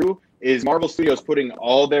that's true is Marvel Studios putting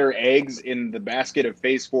all their eggs in the basket of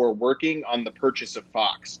Phase 4 working on the purchase of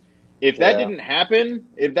Fox. If that didn't happen,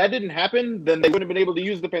 then they wouldn't have been able to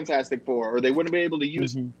use the Fantastic Four, or they wouldn't have been able to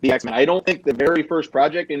use the X-Men. I don't think the very first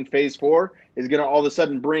project in Phase 4 is going to all of a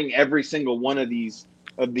sudden bring every single one of these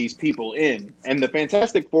people in. And the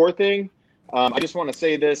Fantastic Four thing, I just want to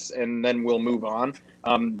say this, and then we'll move on.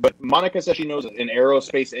 But Monica says she knows an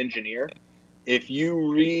aerospace engineer. If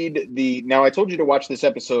you read now I told you to watch this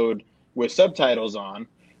episode with subtitles on.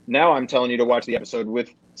 Now I'm telling you to watch the episode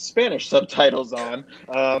with Spanish subtitles on.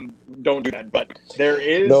 Don't do that. But there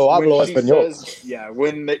is No hablo when she español. says, yeah,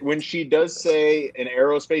 when she does say an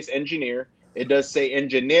aerospace engineer, it does say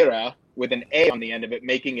ingeniera with an A on the end of it,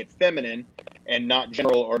 making it feminine and not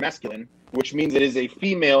general or masculine, which means it is a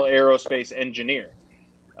female aerospace engineer.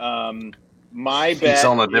 My bet It's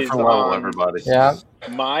on a is different level, on, everybody. Yeah.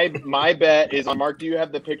 My bet is on Mark. Do you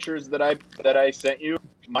have the pictures that I sent you?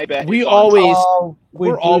 My bet. We is on always- we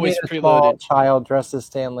we're do always need a small preloaded. child dressed as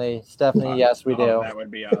Stanley. Stephanie, yes, we do. Oh, that would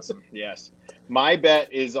be awesome. Yes. My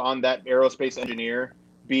bet is on that aerospace engineer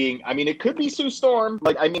being, I mean, it could be Sue Storm.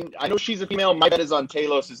 Like, I mean, I know she's a female. My bet is on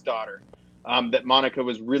Talos' daughter, that Monica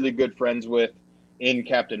was really good friends with in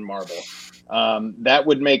Captain Marvel. That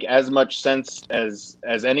would make as much sense as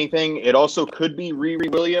anything. It also could be Riri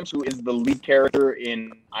Williams, who is the lead character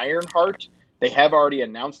in Ironheart. They have already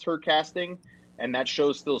announced her casting, and that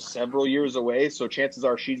show's still several years away, so chances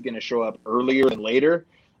are she's going to show up earlier than later.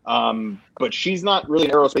 But she's not really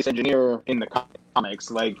an aerospace engineer in the comics.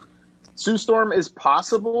 Like, Sue Storm is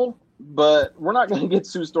possible, but we're not going to get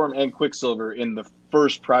Sue Storm and Quicksilver in the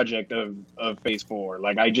first project of Phase 4.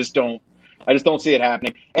 Like, I just don't see it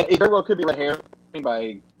happening. And it very well could be red herring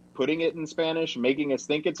by putting it in Spanish, making us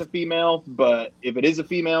think it's a female. But if it is a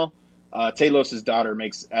female, Talos' daughter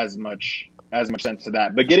makes as much sense to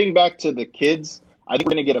that. But getting back to the kids, I think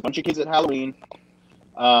we're going to get a bunch of kids at Halloween.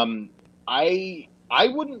 I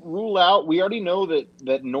wouldn't rule out. We already know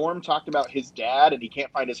that Norm talked about his dad and he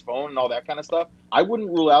can't find his phone and all that kind of stuff. I wouldn't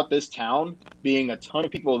rule out this town being a ton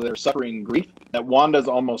of people that are suffering grief, that Wanda's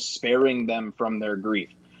almost sparing them from their grief.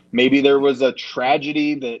 Maybe there was a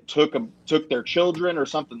tragedy that took their children or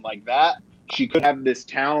something like that. She could have this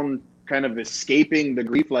town kind of escaping the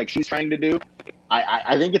grief like she's trying to do.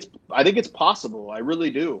 I think it's possible. I really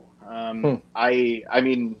do. I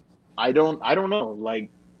mean, I don't know. Like,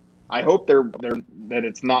 I hope that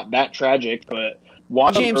it's not that tragic, but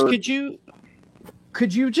Wanda, James,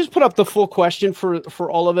 could you just put up the full question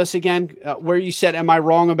for all of us again, where you said, "Am I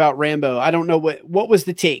wrong about Rambo?" I don't know what was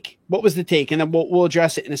the take. What was the take, and then we'll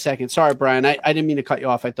address it in a second. Sorry, Brian, I didn't mean to cut you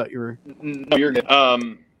off. I thought you were. No, you're good.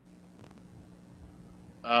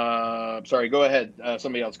 Sorry. Go ahead.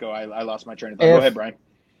 Somebody else go. I lost my train of thought. Go ahead, Brian.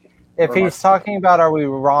 If he's talking about, are we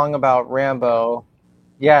wrong about Rambo?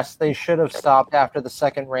 Yes, they should have stopped after the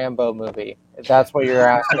second Rambo movie, if that's what you're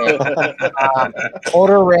asking.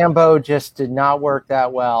 Older Rambo just did not work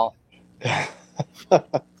that well.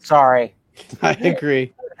 Sorry. I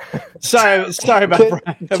agree. Sorry about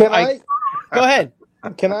Brian. Go ahead.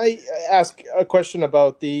 Can I ask a question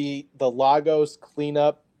about the Lagos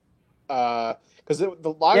cleanup? Because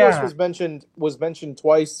the Lagos was mentioned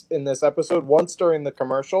twice in this episode. Once during the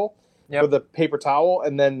commercial with the paper towel,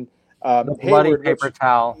 and then the bloody paper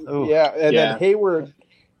towel. Ooh. Yeah, and then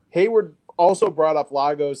Hayward also brought up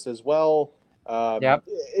Lagos as well.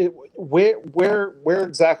 Where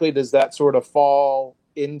exactly does that sort of fall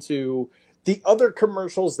into the other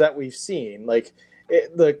commercials that we've seen? Like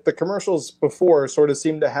the commercials before sort of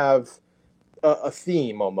seem to have a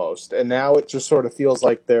theme almost, and now it just sort of feels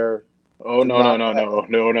like they're. Oh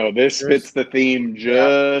no! This fits the theme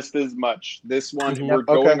just as much. This one we're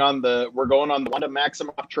going on the Wanda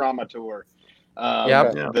Maximoff trauma tour.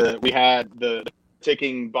 We had the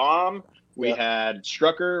ticking bomb, we had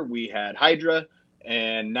Strucker, we had Hydra,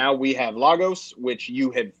 and now we have Lagos, which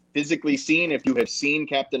you have physically seen if you have seen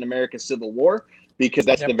Captain America: Civil War, because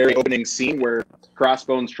that's the very opening scene where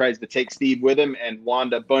Crossbones tries to take Steve with him, and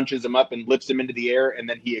Wanda bunches him up and lifts him into the air, and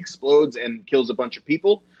then he explodes and kills a bunch of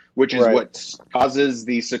people. Which is what causes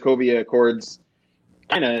the Sokovia Accords,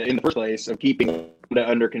 kind of in the first place, of keeping it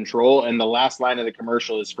under control. And the last line of the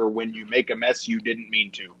commercial is for when you make a mess you didn't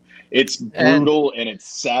mean to. It's brutal and it's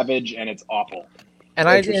savage and it's awful. And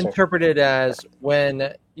I interpret it as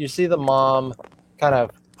when you see the mom kind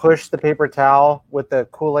of push the paper towel with the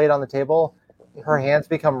Kool-Aid on the table, her hands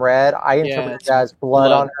become red. I interpret it as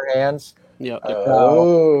blood on her hands. Yeah.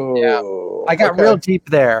 I got real deep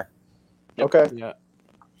there. Okay. Yeah.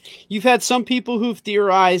 You've had some people who've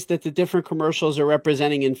theorized that the different commercials are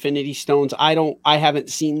representing Infinity Stones. I don't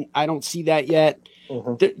see that yet.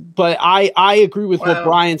 But I agree with what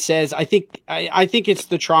Brian says. I think it's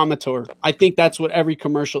the trauma tour. I think that's what every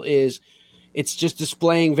commercial is. It's just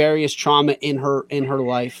displaying various trauma in her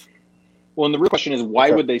life. Well, and the real question is, why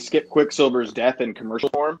would they skip Quicksilver's death in commercial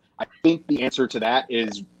form? I think the answer to that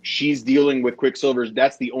is she's dealing with Quicksilver's.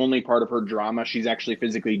 That's the only part of her drama she's actually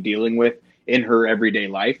physically dealing with in her everyday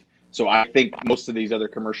life. So I think most of these other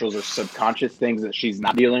commercials are subconscious things that she's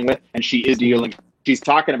not dealing with, and she's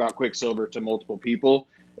talking about Quicksilver to multiple people.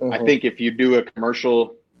 I think if you do a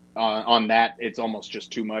commercial on that, it's almost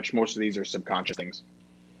just too much. Most of these are subconscious things.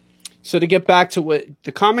 So to get back to what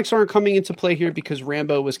the comics aren't coming into play here because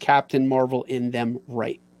Rambeau was Captain Marvel in them,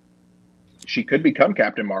 right? She could become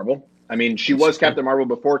Captain Marvel. I mean, she was Captain Marvel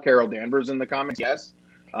before Carol Danvers in the comics, yes,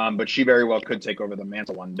 but she very well could take over the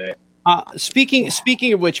mantle one day. Speaking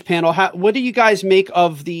of which, panel, what do you guys make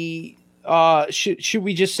of the? Should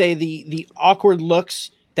we just say the awkward looks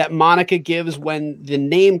that Monica gives when the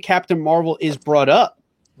name Captain Marvel is brought up?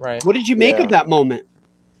 Right. What did you make of that moment?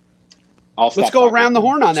 Let's go around the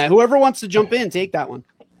horn on that. Whoever wants to jump in, take that one.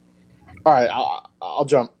 All right, I'll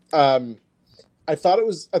jump. I thought it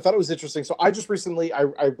was interesting. So I just recently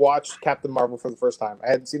I watched Captain Marvel for the first time. I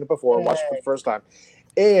hadn't seen it before. I watched it for the first time,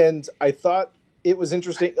 and I thought it was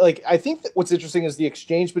interesting. Like, I think that what's interesting is the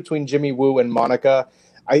exchange between Jimmy Woo and Monica.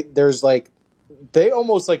 There's like, they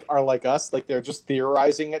almost like are like us, like they're just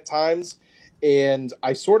theorizing at times, and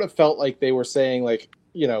I sort of felt like they were saying like,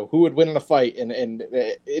 you know, who would win in a fight, and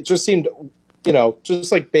it just seemed, you know,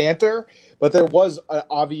 just like banter. But there was an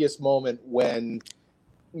obvious moment when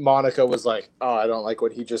Monica was like, "Oh, I don't like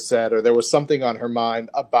what he just said," or there was something on her mind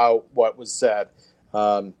about what was said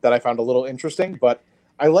that I found a little interesting. But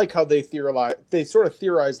I like how they sort of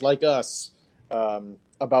theorize like us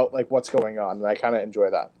about like what's going on, and I kind of enjoy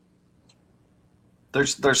that.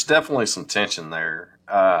 There's definitely some tension there.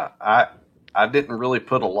 I didn't really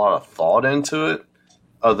put a lot of thought into it,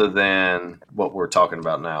 other than what we're talking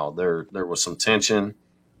about now. There was some tension,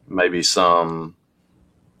 maybe some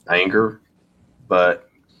anger, but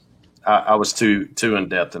I was too in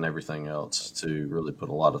depth in everything else to really put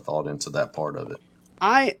a lot of thought into that part of it.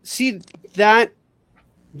 I see that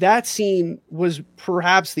scene was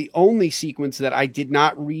perhaps the only sequence that I did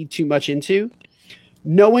not read too much into,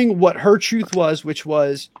 knowing what her truth was, which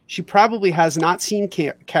was she probably has not seen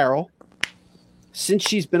Carol since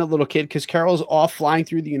she's been a little kid, because Carol's off flying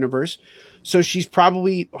through the universe. So she's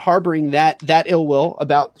probably harboring that ill will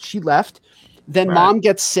about she left. Then Right. Mom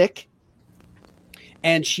gets sick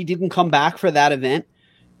and she didn't come back for that event.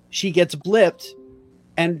 She gets blipped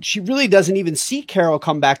and she really doesn't even see Carol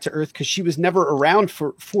come back to Earth because she was never around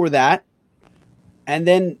for that. And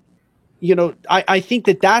then, you know, I think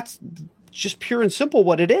that's just pure and simple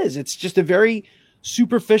what it is. It's just a very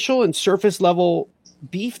superficial and surface level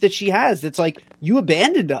beef that she has. That's like, you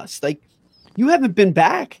abandoned us. Like, you haven't been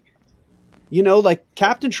back. You know, like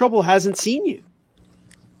Captain Trouble hasn't seen you.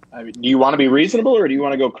 I mean, do you want to be reasonable or do you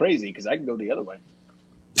want to go crazy? Because I can go the other way.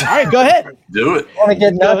 All right, go ahead. Do it. Want to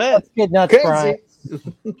get Go nuts? ahead. Let's get nuts, Crazy. Brian.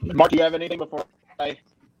 Mark, do you have anything before I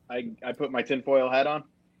put my tinfoil hat on?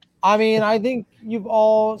 I mean, I think you've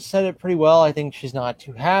all said it pretty well. I think she's not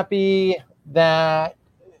too happy that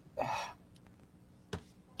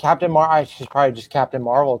she's probably just Captain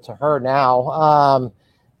Marvel to her now.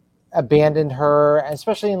 Abandoned her,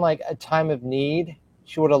 especially in like a time of need.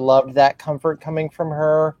 She would have loved that comfort coming from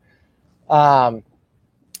her. I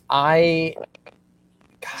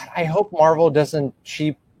hope Marvel doesn't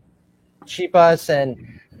cheap us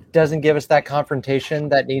and doesn't give us that confrontation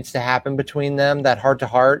that needs to happen between them, that heart to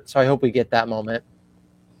heart. So I hope we get that moment.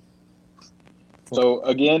 So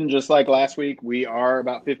again, just like last week, we are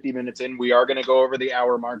about 50 minutes in. We are going to go over the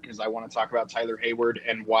hour mark because I want to talk about Tyler Hayward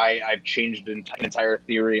and why I've changed an entire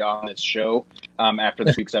theory on this show after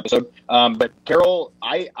this week's episode. But Carol,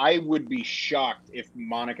 I would be shocked if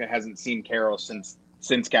Monica hasn't seen Carol since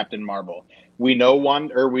Captain Marvel. We know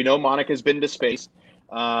Monica's been to space.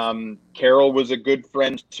 Carol was a good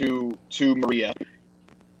friend to Maria.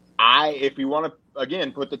 If you want to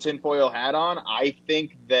again put the tinfoil hat on, I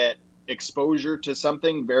think that exposure to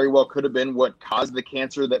something very well could have been what caused the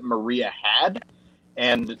cancer that Maria had,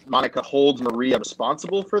 and Monica holds Maria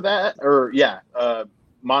responsible for that.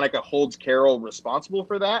 Monica holds Carol responsible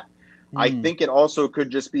for that. I think it also could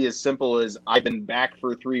just be as simple as I've been back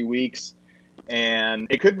for 3 weeks, and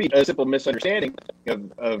it could be a simple misunderstanding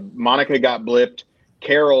of Monica got blipped.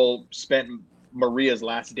 Carol spent Maria's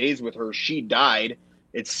last days with her. She died.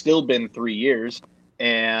 It's still been 3 years,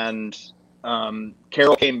 and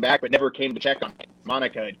Carol came back but never came to check on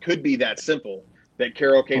Monica. It could be that simple, that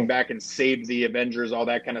Carol came back and saved the Avengers, all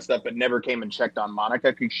that kind of stuff, but never came and checked on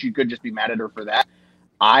Monica. She could just be mad at her for that.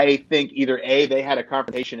 I think either A, they had a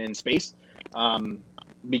confrontation in space,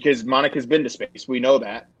 because Monica's been to space. We know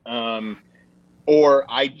that. Or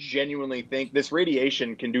I genuinely think this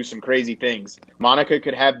radiation can do some crazy things. Monica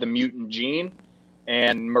could have the mutant gene,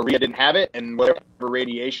 and Maria didn't have it, and whatever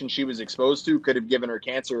radiation she was exposed to could have given her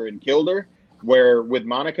cancer and killed her, where with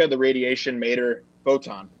Monica, the radiation made her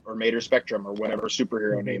photon or made her spectrum or whatever her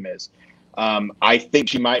superhero name is. I think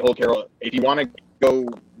she might hold Carol. If you want to go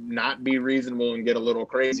not be reasonable and get a little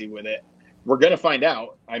crazy with it, we're gonna find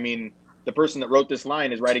out. I mean, the person that wrote this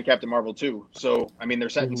line is writing Captain Marvel too. So I mean, they're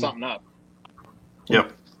setting something up.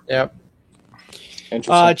 Yep.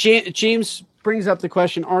 Interesting. James brings up the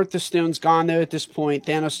question: aren't the stones gone though at this point?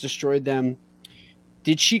 Thanos destroyed them.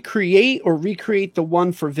 Did she create or recreate the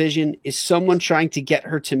one for Vision? Is someone trying to get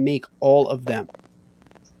her to make all of them?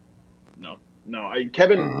 No.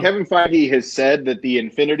 Kevin Feige has said that the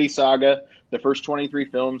Infinity Saga, the first 23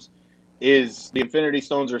 films, is the Infinity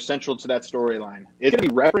Stones are central to that storyline. It's going to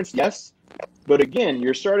be referenced, yes, but again,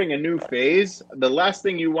 you're starting a new phase. The last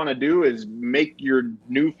thing you want to do is make your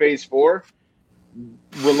new Phase 4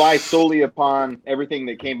 rely solely upon everything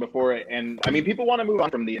that came before it. And I mean, people want to move on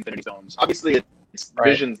from the Infinity Stones. Obviously, it's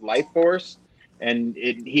Vision's life force, and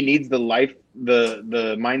he needs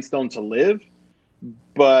the Mind Stone to live.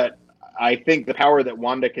 But I think the power that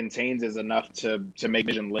Wanda contains is enough to make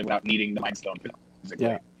Vision live without needing the Mind Stone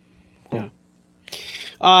physically.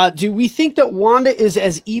 Yeah. Do we think that Wanda is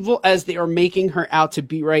as evil as they are making her out to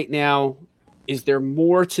be right now? Is there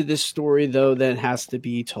more to this story, though, than has to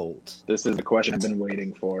be told? This is the question I've been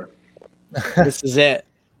waiting for. This is it.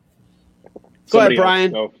 Go ahead,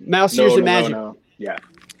 Brian. Mouse ears and magic. No. Yeah.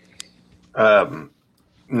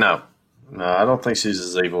 No, I don't think she's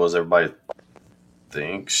as evil as everybody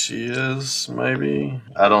thinks she is. Maybe,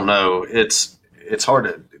 I don't know. It's hard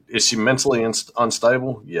to. Is she mentally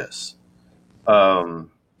unstable? Yes.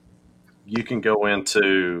 You can go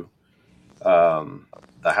into the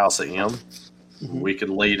House of M. Mm-hmm. We could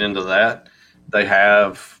lead into that. They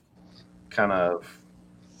have kind of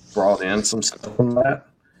brought in some stuff from that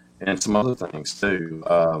and some other things too.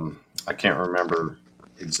 I can't remember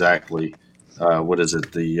exactly. What is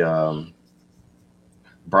it?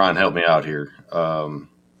 Brian, help me out here.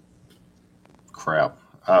 Crap.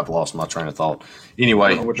 I've lost my train of thought.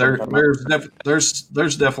 Anyway,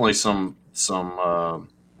 there's definitely some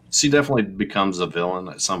she definitely becomes a villain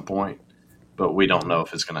at some point, but we don't know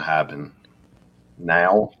if it's going to happen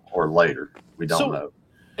now or later. We don't know.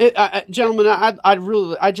 Gentlemen,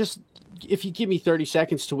 I just, if you give me 30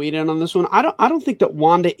 seconds to weigh in on this one, I don't think that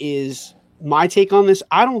Wanda is, my take on this,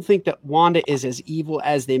 I don't think that Wanda is as evil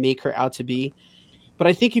as they make her out to be. But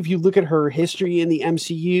I think if you look at her history in the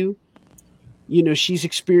MCU, you know, she's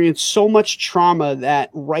experienced so much trauma that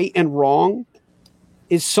right and wrong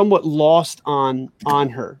is somewhat lost on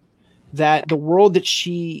her. That the world that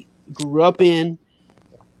she grew up in,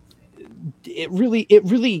 it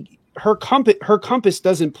really her compass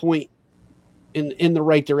doesn't point in the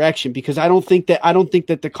right direction, because I don't think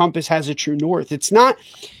that the compass has a true north. It's not,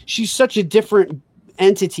 she's such a different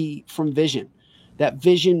entity from Vision. That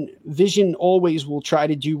Vision always will try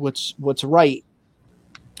to do what's right.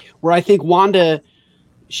 Where I think Wanda,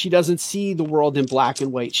 she doesn't see the world in black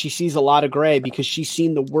and white. She sees a lot of gray because she's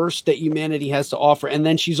seen the worst that humanity has to offer. And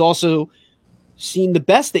then she's also seen the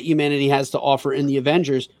best that humanity has to offer in the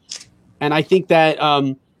Avengers. And I think that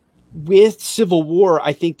with Civil War,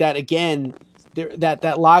 I think that, again,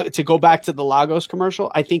 to go back to the Lagos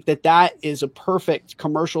commercial, I think that is a perfect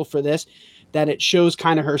commercial for this, that it shows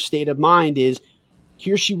kind of her state of mind is,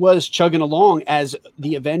 here she was chugging along as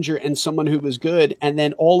the Avenger and someone who was good. And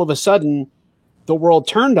then all of a sudden the world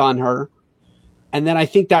turned on her. And then I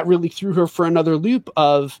think that really threw her for another loop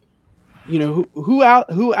of, you know, who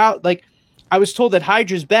out, like I was told that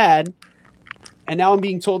Hydra's bad. And now I'm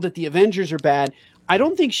being told that the Avengers are bad. I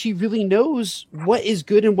don't think she really knows what is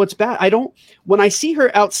good and what's bad. When I see her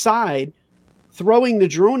outside throwing the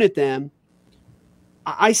drone at them,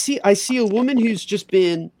 I see a woman who's just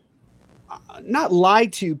been not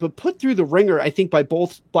lied to, but put through the ringer, I think, by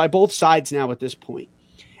both sides now at this point.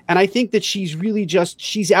 And I think that she's really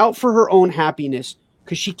she's out for her own happiness,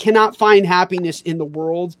 because she cannot find happiness in the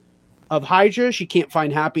world of Hydra. She can't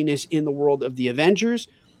find happiness in the world of the Avengers.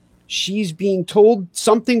 She's being told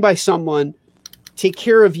something by someone, take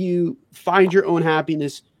care of you, find your own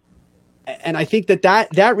happiness. And I think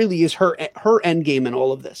that really is her end game in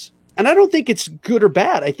all of this. And I don't think it's good or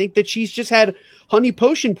bad. I think that she's just had honey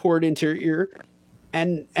potion poured into her ear.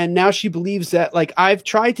 And now she believes that, like, I've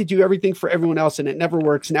tried to do everything for everyone else and it never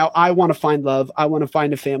works. Now I want to find love. I want to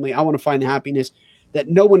find a family. I want to find the happiness that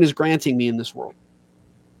no one is granting me in this world.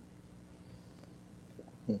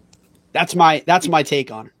 That's my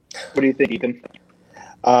take on her. What do you think, Ethan?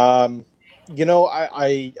 You know,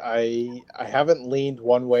 I haven't leaned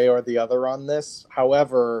one way or the other on this.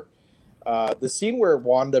 However, the scene where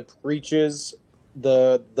Wanda breaches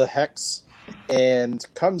the hex and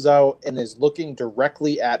comes out and is looking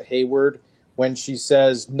directly at Hayward when she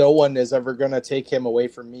says, "No one is ever going to take him away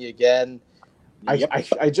from me again." Yep.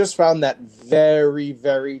 I just found that very,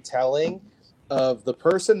 very telling of the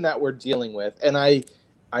person that we're dealing with. And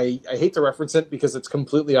I hate to reference it because it's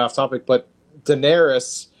completely off topic, but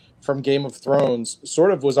Daenerys from Game of Thrones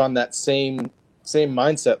sort of was on that same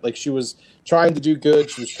mindset. Like, she was trying to do good,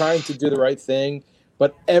 she was trying to do the right thing,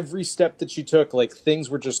 but every step that she took, like, things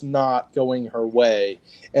were just not going her way,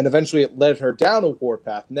 and eventually it led her down a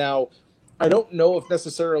warpath. Now, I don't know if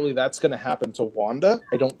necessarily that's going to happen to Wanda.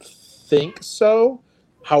 I don't think so.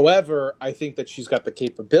 However, I think that she's got the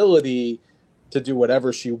capability to do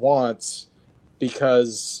whatever she wants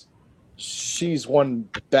because she's one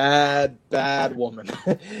bad woman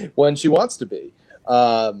when she wants to be.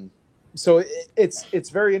 So it's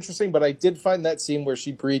very interesting, but I did find that scene where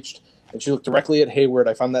she breached and she looked directly at Hayward.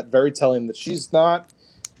 I found that very telling that she's not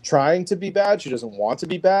trying to be bad. She doesn't want to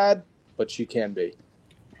be bad, but she can be.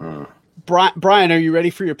 Brian, are you ready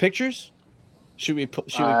for your pictures? Should we pull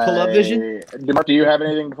up Vision? Mark, do you have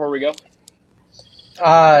anything before we go?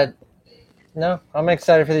 No, I'm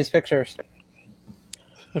excited for these pictures.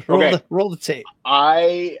 Roll the tape.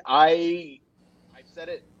 I said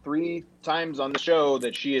it 3 times on the show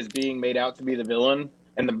that she is being made out to be the villain,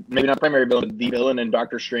 and maybe not the primary villain, but the villain in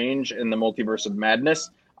Doctor Strange in the Multiverse of Madness.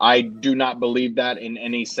 I do not believe that in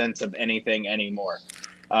any sense of anything anymore.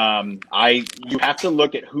 You have to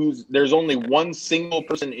look at there's only one single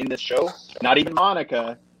person in this show, not even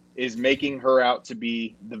Monica, is making her out to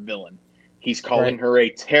be the villain. He's calling her a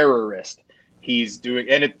terrorist. He's doing,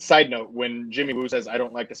 and side note, when Jimmy Woo says, I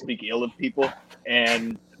don't like to speak ill of people,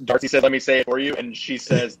 and Darcy says, let me say it for you, and she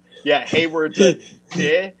says, yeah, Hayward's a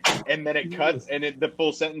dick, and then it cuts, and the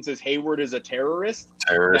full sentence is, Hayward is a terrorist.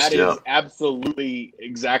 That is absolutely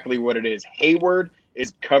exactly what it is. Hayward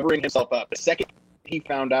is covering himself up. The second he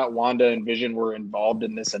found out Wanda and Vision were involved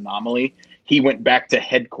in this anomaly, he went back to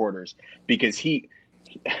headquarters because he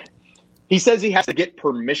says he has to get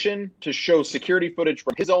permission to show security footage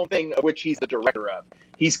from his own thing, of which he's the director of.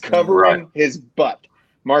 He's covering his butt.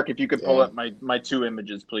 Mark, if you could pull up my 2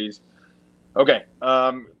 images, please. Okay.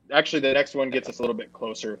 Actually, the next one gets us a little bit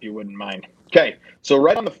closer, if you wouldn't mind. Okay. So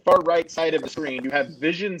right on the far right side of the screen, you have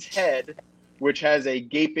Vision's head, which has a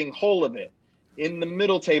gaping hole of it. In the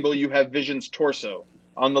middle table, you have Vision's torso.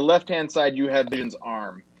 On the left-hand side, you have Vision's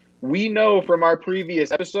arm. We know from our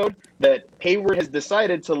previous episode that Hayward has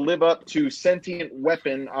decided to live up to sentient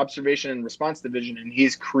weapon observation and response division, and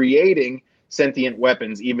he's creating sentient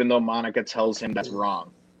weapons, even though Monica tells him that's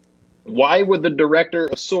wrong. Why would the director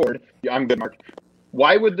of S.W.O.R.D. I'm good, Mark.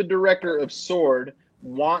 Why would the director of S.W.O.R.D.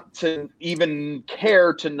 want to even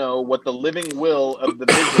care to know what the living will of the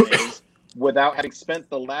Vision is without having spent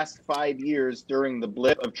the last 5 years during the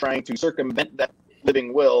blip of trying to circumvent that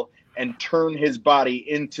living will and turn his body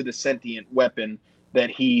into the sentient weapon that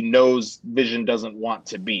he knows Vision doesn't want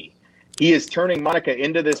to be? He is turning Monica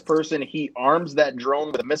into this person. He arms that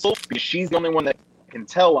drone with a missile because she's the only one that can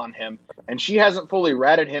tell on him, and she hasn't fully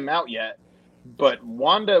ratted him out yet. But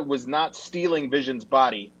Wanda was not stealing Vision's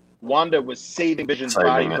body. Wanda was saving Vision's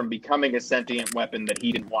body from becoming a sentient weapon that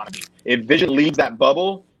he didn't want to be. If Vision leaves that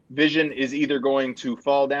bubble, Vision is either going to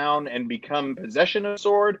fall down and become possession of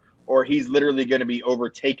S.W.O.R.D., or he's literally going to be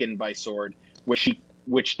overtaken by S.W.O.R.D.,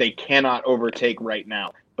 which they cannot overtake right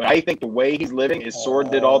now. But I think the way he's living is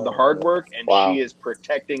S.W.O.R.D. did all the hard work, and she is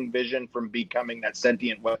protecting Vision from becoming that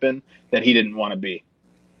sentient weapon that he didn't want to be.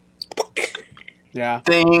 Yeah.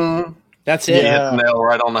 Ding. That's it. You hit the nail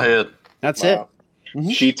right on the head. That's it. Mm-hmm.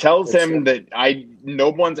 She tells him that no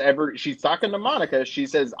one's ever, she's talking to Monica. She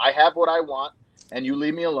says, I have what I want, and you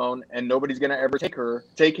leave me alone, and nobody's going to ever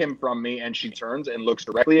take him from me. And she turns and looks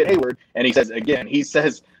directly at Hayward, and he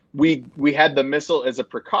says, we had the missile as a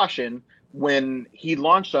precaution when he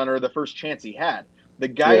launched on her the first chance he had. The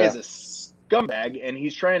guy is a scumbag, and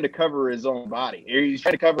he's trying to cover his own body. He's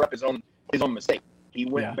trying to cover up his own mistake. He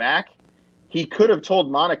went back. He could have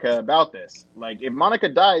told Monica about this. Like, if Monica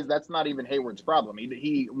dies, that's not even Hayward's problem.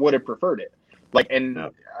 He would have preferred it.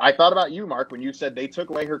 I thought about you, Mark, when you said they took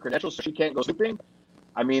away her credentials so she can't go snooping.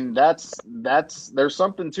 I mean, there's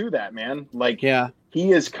something to that, man.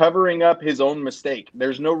 He is covering up his own mistake.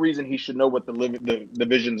 There's no reason he should know what the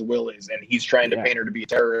Vision's will is, and he's trying to paint her to be a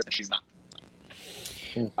terrorist, and she's not.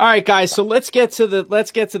 All right, guys. So let's get to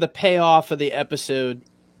the payoff of the episode.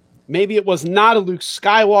 Maybe it was not a Luke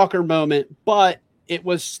Skywalker moment, but it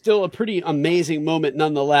was still a pretty amazing moment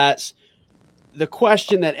nonetheless. The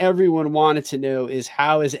question that everyone wanted to know is,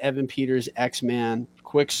 how is Evan Peters X-Man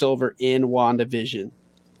Quicksilver in WandaVision?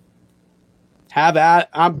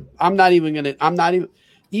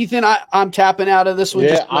 Ethan, I'm tapping out of this one. Yeah,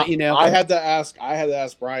 just to let you know. I had to ask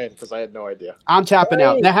Brian because I had no idea. I'm tapping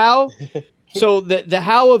out. The how? So the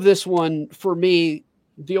how of this one for me,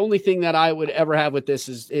 the only thing that I would ever have with this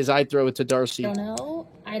is I'd throw it to Darcy. I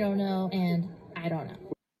don't know, and I don't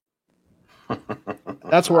know.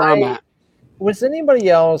 That's where I'm at. Was anybody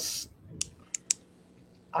else?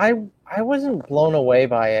 I wasn't blown away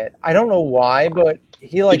by it. I don't know why, but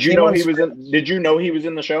he like. Did you know he was in? Did you know he was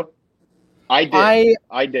in the show? I did.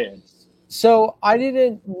 I did. So I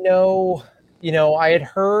didn't know. You know, I had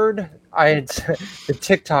heard. The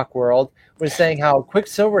TikTok world was saying how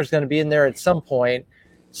Quicksilver is going to be in there at some point.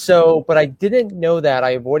 So, but I didn't know that.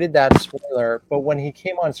 I avoided that spoiler. But when he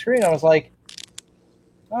came on screen, I was like,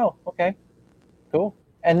 "Oh, okay, cool."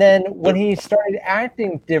 And then when he started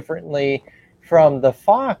acting differently from the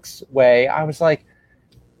Fox way, I was like,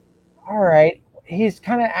 all right, he's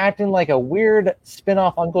kind of acting like a weird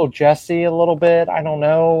spin-off Uncle Jesse a little bit. I don't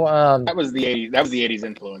know. That was the 80s. That was the 80s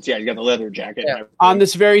influence. Yeah, you got the leather jacket. Yeah. On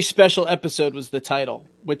this very special episode was the title,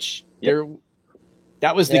 which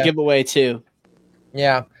that was the giveaway too.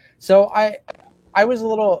 Yeah. So I was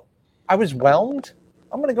whelmed.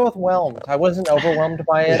 I'm going to go with whelmed. I wasn't overwhelmed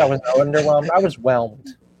by it. I wasn't underwhelmed. I was whelmed.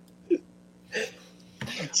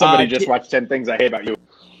 Somebody just watched 10 Things I Hate About You.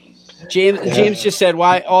 James just said,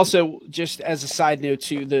 why also, just as a side note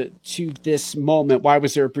to this moment, why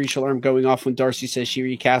was there a breach alarm going off when Darcy says she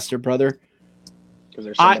recast her brother?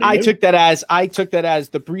 I took that as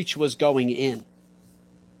the breach was going in.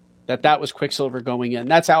 That was Quicksilver going in.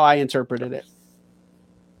 That's how I interpreted it.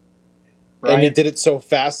 Right? And he did it so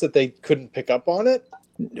fast that they couldn't pick up on it?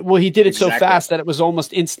 Well, he did it so fast that it was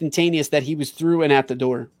almost instantaneous that he was through and at the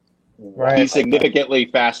door. Right. He's significantly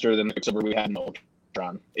faster than the Quicksilver we had in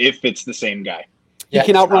Ultron, if it's the same guy. He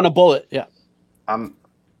can outrun a bullet. Yeah. I'm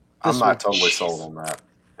not totally sold on that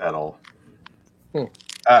at all.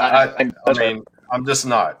 I mean, I'm just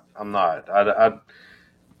not. I'm not.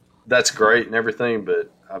 That's great and everything,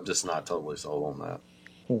 but I'm just not totally sold on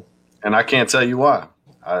that. And I can't tell you why.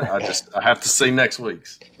 I have to see next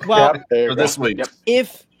week's. Well, or this week.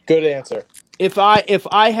 Good answer. If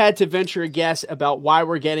I had to venture a guess about why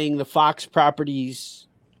we're getting the Fox properties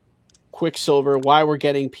Quicksilver, why we're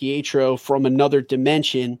getting Pietro from another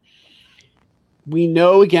dimension, we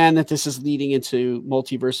know again that this is leading into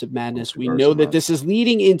Multiverse of Madness. We know that this is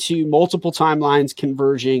leading into multiple timelines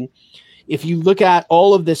converging. If you look at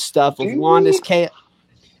all of this stuff of Wanda's chaos,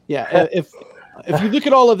 if you look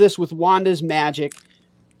at all of this with Wanda's magic,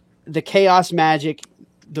 the chaos magic,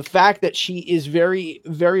 the fact that she is very,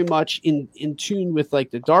 very much in tune with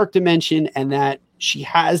like the dark dimension and that she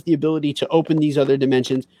has the ability to open these other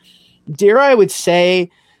dimensions, dare I would say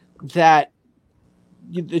that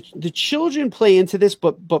the children play into this,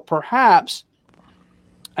 but perhaps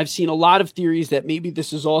I've seen a lot of theories that maybe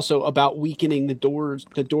this is also about weakening the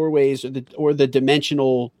doorways or the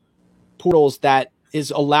dimensional portals that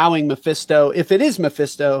is allowing Mephisto, if it is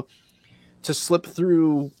Mephisto, to slip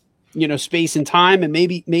through, space and time, and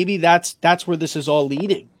maybe that's where this is all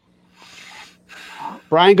leading.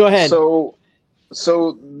 Brian, go ahead. So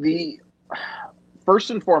the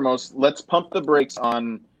first and foremost, let's pump the brakes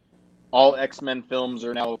on all X-Men films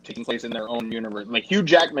are now taking place in their own universe. Like Hugh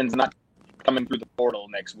Jackman's not coming through the portal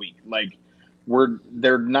next week. Like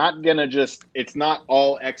they're not gonna it's not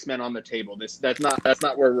all X-Men on the table. That's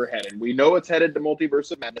not where we're headed. We know it's headed to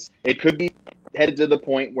Multiverse of Madness. It could be headed to the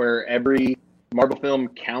point where every Marvel film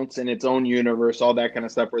counts in its own universe, all that kind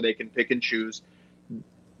of stuff where they can pick and choose.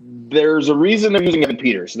 There's a reason they're using Evan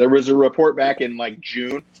Peters. There was a report back in like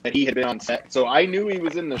June that he had been on set. So I knew he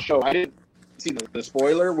was in the show. I didn't see the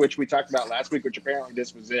spoiler, which we talked about last week, which apparently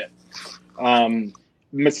this was it.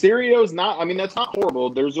 Mysterio's that's not horrible.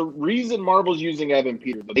 There's a reason Marvel's using Evan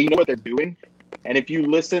Peters. They know what they're doing. And if you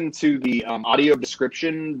listen to the audio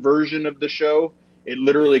description version of the show, it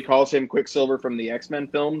literally calls him Quicksilver from the X-Men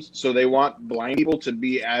films. So they want blind people to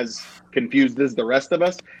be as confused as the rest of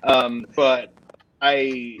us. But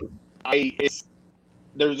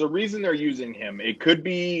there's a reason they're using him. It could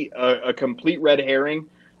be a complete red herring.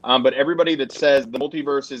 But everybody that says the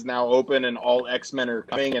multiverse is now open and all X-Men are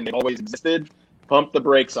coming and they've always existed, pump the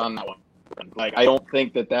brakes on that one. Like, I don't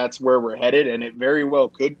think that that's where we're headed, and it very well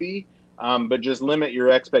could be. But just limit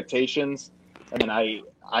your expectations. I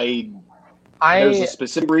mean, there's a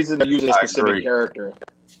specific reason to use a specific character.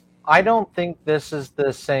 I don't think this is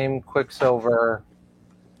the same Quicksilver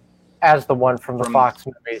as the one from the Fox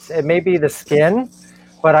movies. It may be the skin,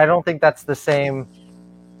 but I don't think that's the same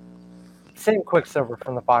Quicksilver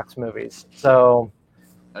from the Fox movies. So,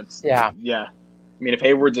 yeah. I mean, if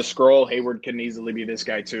Hayward's a Skrull, Hayward can easily be this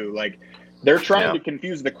guy too. Like, they're trying to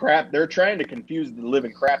confuse the crap. They're trying to confuse the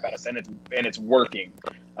living crap out of us, and it's working.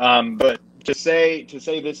 But to say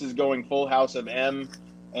this is going full House of M,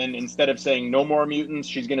 and instead of saying no more mutants,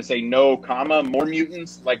 she's going to say no, more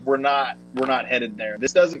mutants. Like, we're not headed there.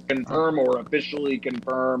 This doesn't confirm or officially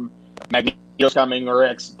confirm Magneto Magneto's coming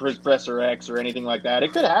or Professor X or anything like that.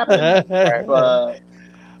 It could happen, but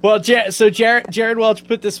Well, so Jared Welch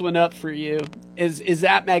put this one up for you. Is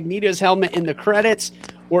that Magneto's helmet in the credits,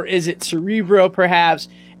 or is it Cerebro perhaps?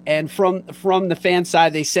 And from the fan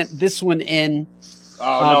side, they sent this one in.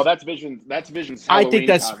 Oh no, that's Vision. That's Vision's I Halloween think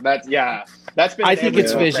that's costume. That's been. I in think every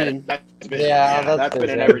it's single Vision. credit. That's Vision. Yeah, That's been in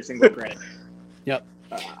Vision. every single credit. Yep.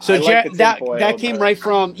 So I like the that tinfoil, came but- right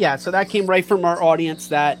from So that came right from our audience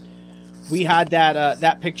that we had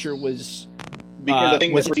that picture was because the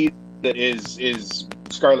thing was- that is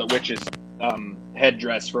Scarlet Witch's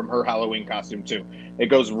headdress from her Halloween costume too. It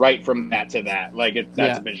goes right from that to that. Like that's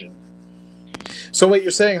Yeah. Vision. So wait,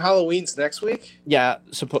 you're saying Halloween's next week? yeah.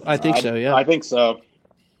 I think so. Yeah. I think so.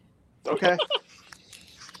 Okay.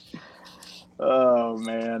 Oh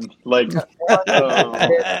man, like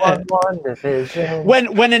One division.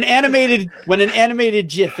 when an animated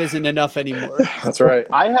GIF isn't enough anymore. That's right.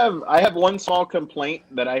 I have one small complaint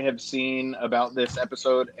that I have seen about this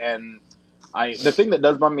episode, and the thing that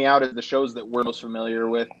does bum me out is the shows that we're most familiar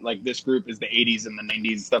with, like this group is the 80s and the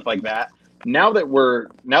 90s, stuff like that. Now that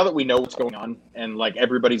we know what's going on and like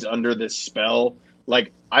everybody's under this spell,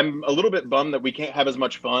 like I'm a little bit bummed that we can't have as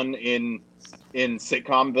much fun in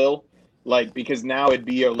sitcomville, like because now it'd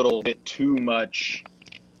be a little bit too much.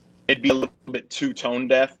 It'd be a little bit too tone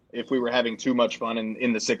deaf if we were having too much fun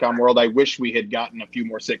in the sitcom world. I wish we had gotten a few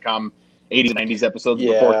more sitcom 80s and 90s episodes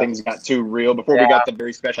before things got too real, before we got the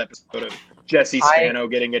very special episode of Jesse Spano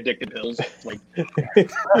getting addicted to pills. Like,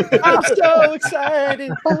 I'm so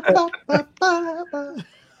excited.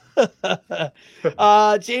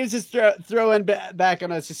 James is throwing back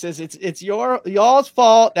on us. He says it's y'all's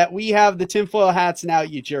fault that we have the tinfoil hats now,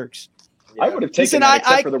 you jerks. I would have taken Listen, that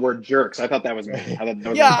except for the word jerks. I thought that was me.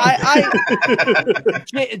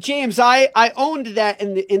 James, I owned that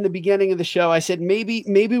in the beginning of the show. I said maybe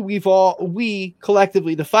we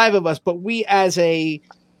collectively, the five of us, but we as a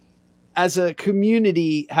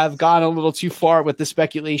community have gone a little too far with the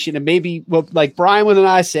speculation, and maybe like Brian and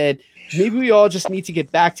I said, maybe we all just need to get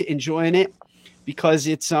back to enjoying it because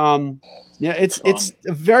it's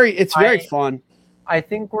very fun. I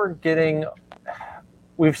think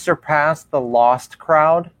we've surpassed the Lost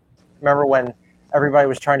crowd. Remember when everybody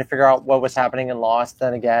was trying to figure out what was happening in Lost?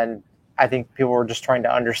 Then again, I think people were just trying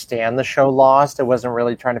to understand the show Lost. It wasn't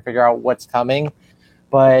really trying to figure out what's coming.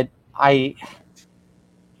 But I'm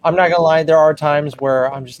not going to lie, there are times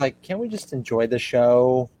where I'm just like, can't we just enjoy the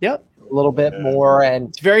show a little bit more? And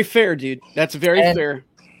it's very fair, dude. That's very fair.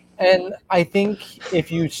 And I think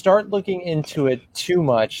if you start looking into it too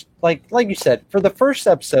much, like you said, for the first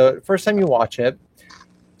episode, first time you watch it,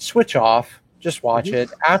 switch off, just watch it.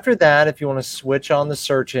 After that, if you want to switch on the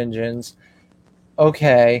search engines,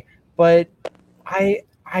 okay. But I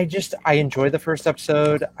enjoy the first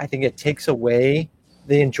episode. I think it takes away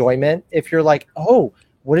the enjoyment. If you're like, oh,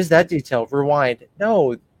 what is that detail? Rewind.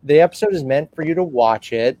 No, the episode is meant for you to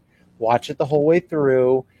watch it the whole way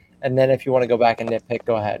through. And then if you want to go back and nitpick,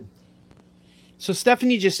 go ahead. So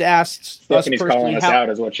Stephanie just asked Stephanie's us calling personally, us out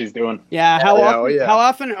is what she's doing. Yeah, how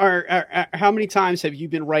often yeah. how many times have you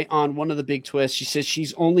been right on one of the big twists? She says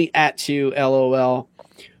she's only at 2, LOL.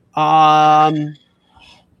 Like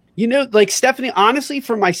Stephanie, honestly,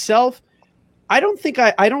 for myself, I don't think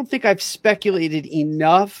I've speculated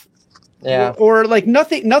enough. Yeah. Or like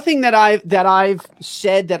nothing that I've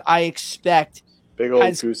said that I expect Big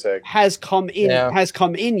old goose egg has come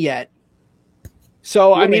in yet.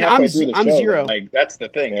 So I mean, I'm zero. Like that's the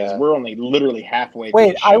thing is we're only literally halfway.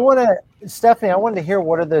 Wait, Stephanie, I wanted to hear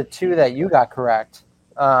what are the two that you got correct.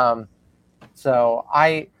 So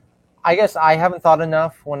I guess I haven't thought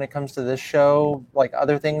enough when it comes to this show. Like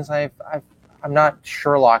other things, I'm not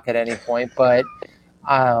Sherlock at any point, but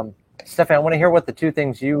Stephanie, I want to hear what the two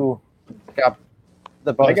things you got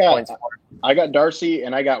the bonus points for. I got Darcy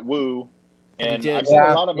and I got Wu, and did. I've said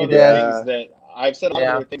a lot of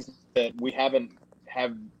other things that we haven't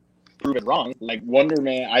have proven wrong. Like Wonder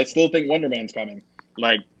Man, I still think Wonder Man's coming.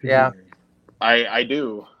 Like, I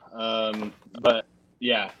do. But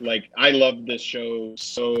yeah, like I love this show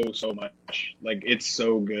so much. Like it's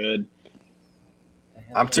so good.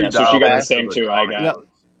 I'm too so she got the same too. I got. Yep.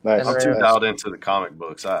 Nice. I'm too dialed into the comic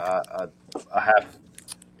books. I have.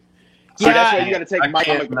 So that's why you got to take I my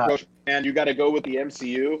can't comic book not. approach, man. You got to go with the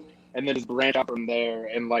MCU and then just branch out from there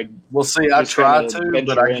and like. Well, see, I just try kinda to, but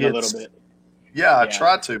venture I in get a little bit. Yeah, I Yeah.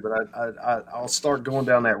 try to, but I'll start going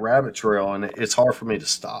down that rabbit trail, and it's hard for me to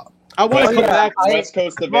stop. I want to come back. West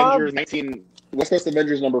Coast Avengers 19 West Coast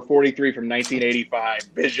Avengers number 43 from 1985.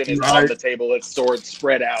 Vision is on Right. the table, its sword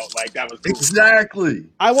spread out. Like, that was cool. Exactly.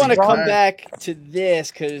 I want to come Right. back to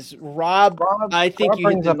this because Rob, I think Rob you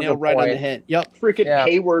hit brings the up a nail good right on the point. head. Yep. Freaking Yeah.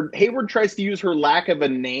 Hayward tries to use her lack of a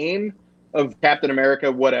name of Captain America,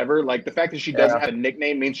 whatever. Like, the fact that she doesn't Yeah. have a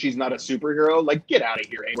nickname means she's not a superhero. Like, get out of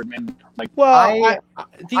here, Hayward, man. Like, Well, I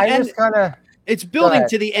the I end. just kind of It's building ahead.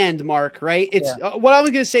 to the end, Mark. Right? It's what I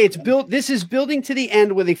was going to say. It's built. This is building to the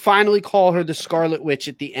end where they finally call her the Scarlet Witch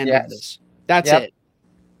at the end of Yes. this. That's Yep. it.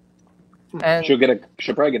 and she'll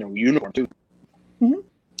probably get a uniform, too.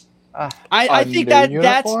 I A think new that's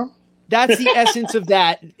uniform? that's the essence of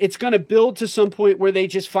that. It's going to build to some point where they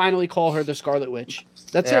just finally call her the Scarlet Witch.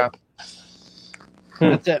 That's yeah. it.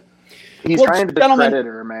 That's it. He's Well, trying to gentlemen- discredit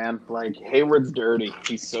her, man. Like, Hayward's dirty.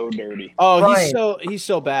 He's so dirty. Oh, Brian. he's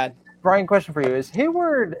so bad. Brian, question for you: is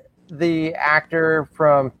Hayward the actor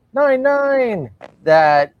from 99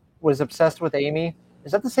 that was obsessed with Amy?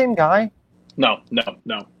 Is that the same guy? No.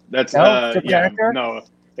 That's No? Different actor? no.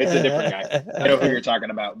 It's a different guy. I know who you're talking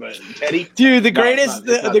about, but Teddy. Dude, the No, greatest, it's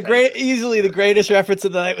not- it's not the Teddy. great, easily the greatest reference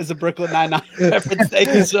of the night was the Brooklyn Nine-Nine reference.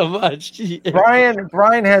 Thank you so much.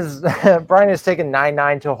 Brian has taken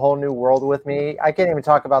 99 to a whole new world with me. I can't even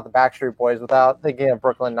talk about the Backstreet Boys without thinking of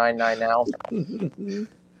Brooklyn Nine-Nine now.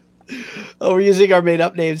 Oh, we're using our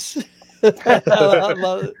made-up names. I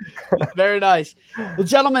love it. Very nice. Well,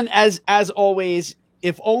 gentlemen, as always,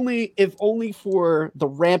 if only for the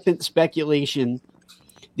rampant speculation,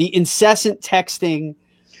 the incessant texting,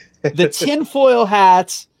 the tinfoil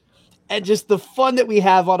hats, and just the fun that we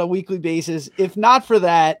have on a weekly basis. If not for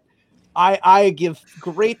that, I give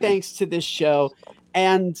great thanks to this show.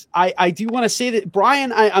 And I do want to say that,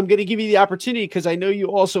 Brian, I'm going to give you the opportunity because I know you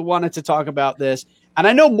also wanted to talk about this. And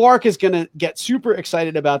I know Mark is going to get super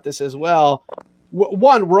excited about this as well.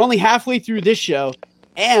 One, we're only halfway through this show.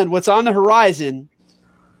 And what's on the horizon.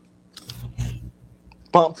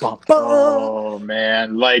 Bum, bum, bum. Oh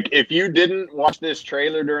man! Like, if you didn't watch this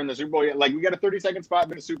trailer during the Super Bowl, like, we got a 30-second spot in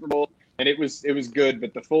the Super Bowl, and it was good,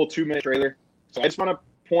 but the full 2-minute trailer. So I just want to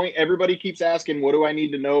point. Everybody keeps asking, what do I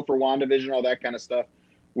need to know for WandaVision, all that kind of stuff.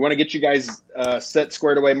 We want to get you guys set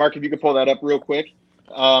squared away. Mark, if you could pull that up real quick.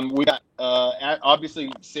 We got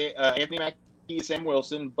obviously Anthony Mackie, Sam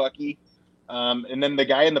Wilson, Bucky, and then the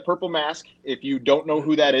guy in the purple mask. If you don't know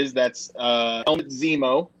who that is, that's Helmut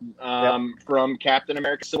Zemo from Captain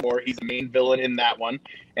America: Civil War. He's the main villain in that one.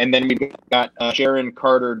 And then we've got Sharon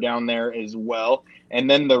Carter down there as well. And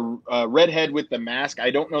then the redhead with the mask.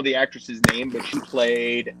 I don't know the actress's name, but she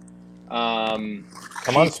played.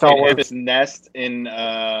 Come on, Star Wars. Ibis Nest in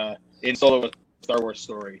Solo: A Star Wars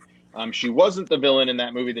Story. She wasn't the villain in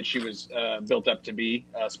that movie that she was built up to be.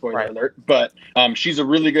 Spoiler alert! But she's a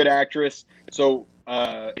really good actress. So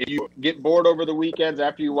if you get bored over the weekends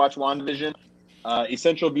after you watch WandaVision,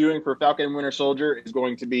 essential viewing for Falcon and Winter Soldier is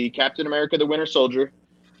going to be Captain America: The Winter Soldier,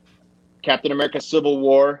 Captain America: Civil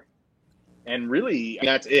War, and really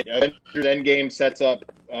that's it. Avengers Endgame sets up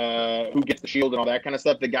who gets the shield and all that kind of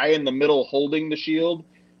stuff. The guy in the middle holding the shield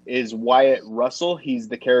is Wyatt Russell. He's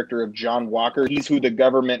the character of John Walker. He's who the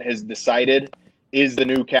government has decided is the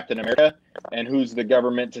new Captain America, and who's the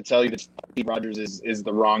government to tell you that Steve Rogers is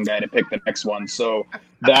the wrong guy to pick the next one. So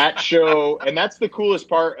that show, and that's the coolest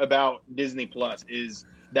part about Disney Plus, is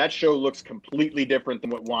that show looks completely different than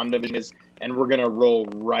what WandaVision is, and we're gonna roll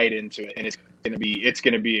right into it, and it's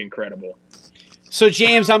gonna be incredible. So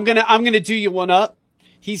James, I'm gonna do you one up.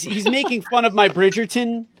 He's making fun of my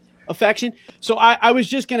Bridgerton affection. So I was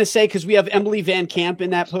just gonna say, because we have Emily Van Camp in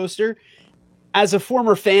that poster, as a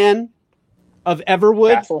former fan of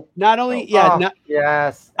Everwood, Castle? not only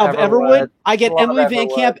Yes, of Everwood, I get Love Emily Van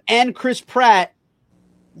Everwood. Camp and Chris Pratt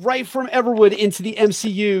right from Everwood into the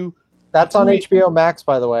MCU. That's on HBO Max,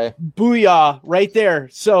 by the way. Booyah, right there.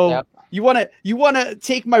 So Yep. you wanna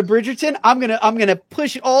take my Bridgerton? I'm gonna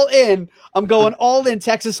push all in. I'm going all in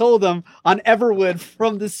Texas Hold'em on Everwood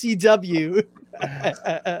from the CW.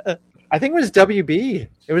 I think it was WB.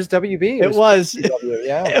 It was WB. It was. CW,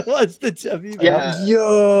 yeah. It was the WB. Yeah.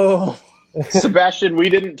 Yo. Sebastian, we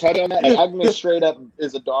didn't touch on that. Agnes straight up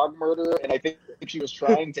is a dog murderer, and I think she was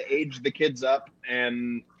trying to age the kids up.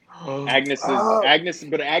 And Agnes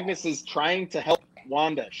is trying to help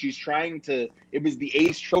Wanda. She's trying to. It was the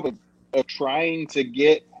ace trope of trying to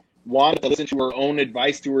get Wanda to listen to her own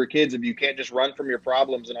advice to her kids. If you can't just run from your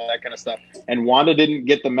problems and all that kind of stuff. And Wanda didn't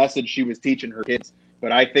get the message she was teaching her kids.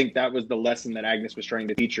 But I think that was the lesson that Agnes was trying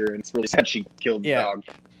to teach her, and it's really sad she killed the dog.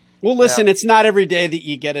 Well, listen, it's not every day that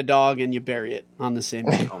you get a dog and you bury it on the same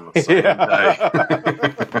day. On the same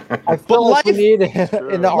day. I feel like we life- need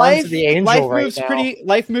in the arms of the angel right now.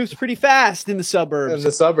 Life moves pretty fast in the suburbs. In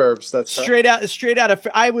the suburbs, that's straight out of.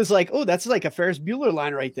 I was like, oh, that's like a Ferris Bueller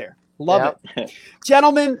line right there. Love it,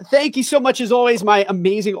 gentlemen. Thank you so much as always. My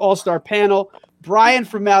amazing all-star panel: Brian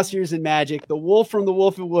from Mouse Ears and Magic, the Wolf from the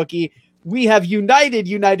Wolf and Wookie. We have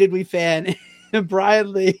United We Fan, and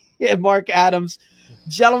Brian Lee and Mark Adams.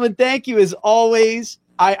 Gentlemen, thank you as always.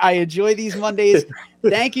 I enjoy these Mondays.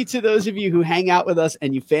 Thank you to those of you who hang out with us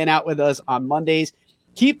and you fan out with us on Mondays.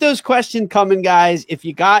 Keep those questions coming, guys. If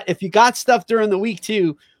you got stuff during the week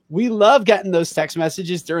too, we love getting those text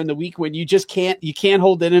messages during the week when you just can't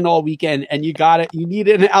hold it in all weekend and you need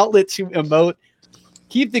an outlet to emote.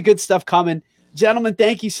 Keep the good stuff coming. Gentlemen,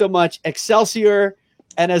 thank you so much. Excelsior.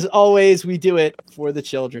 And as always, we do it for the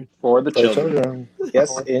children. For the children.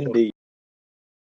 Yes, indeed.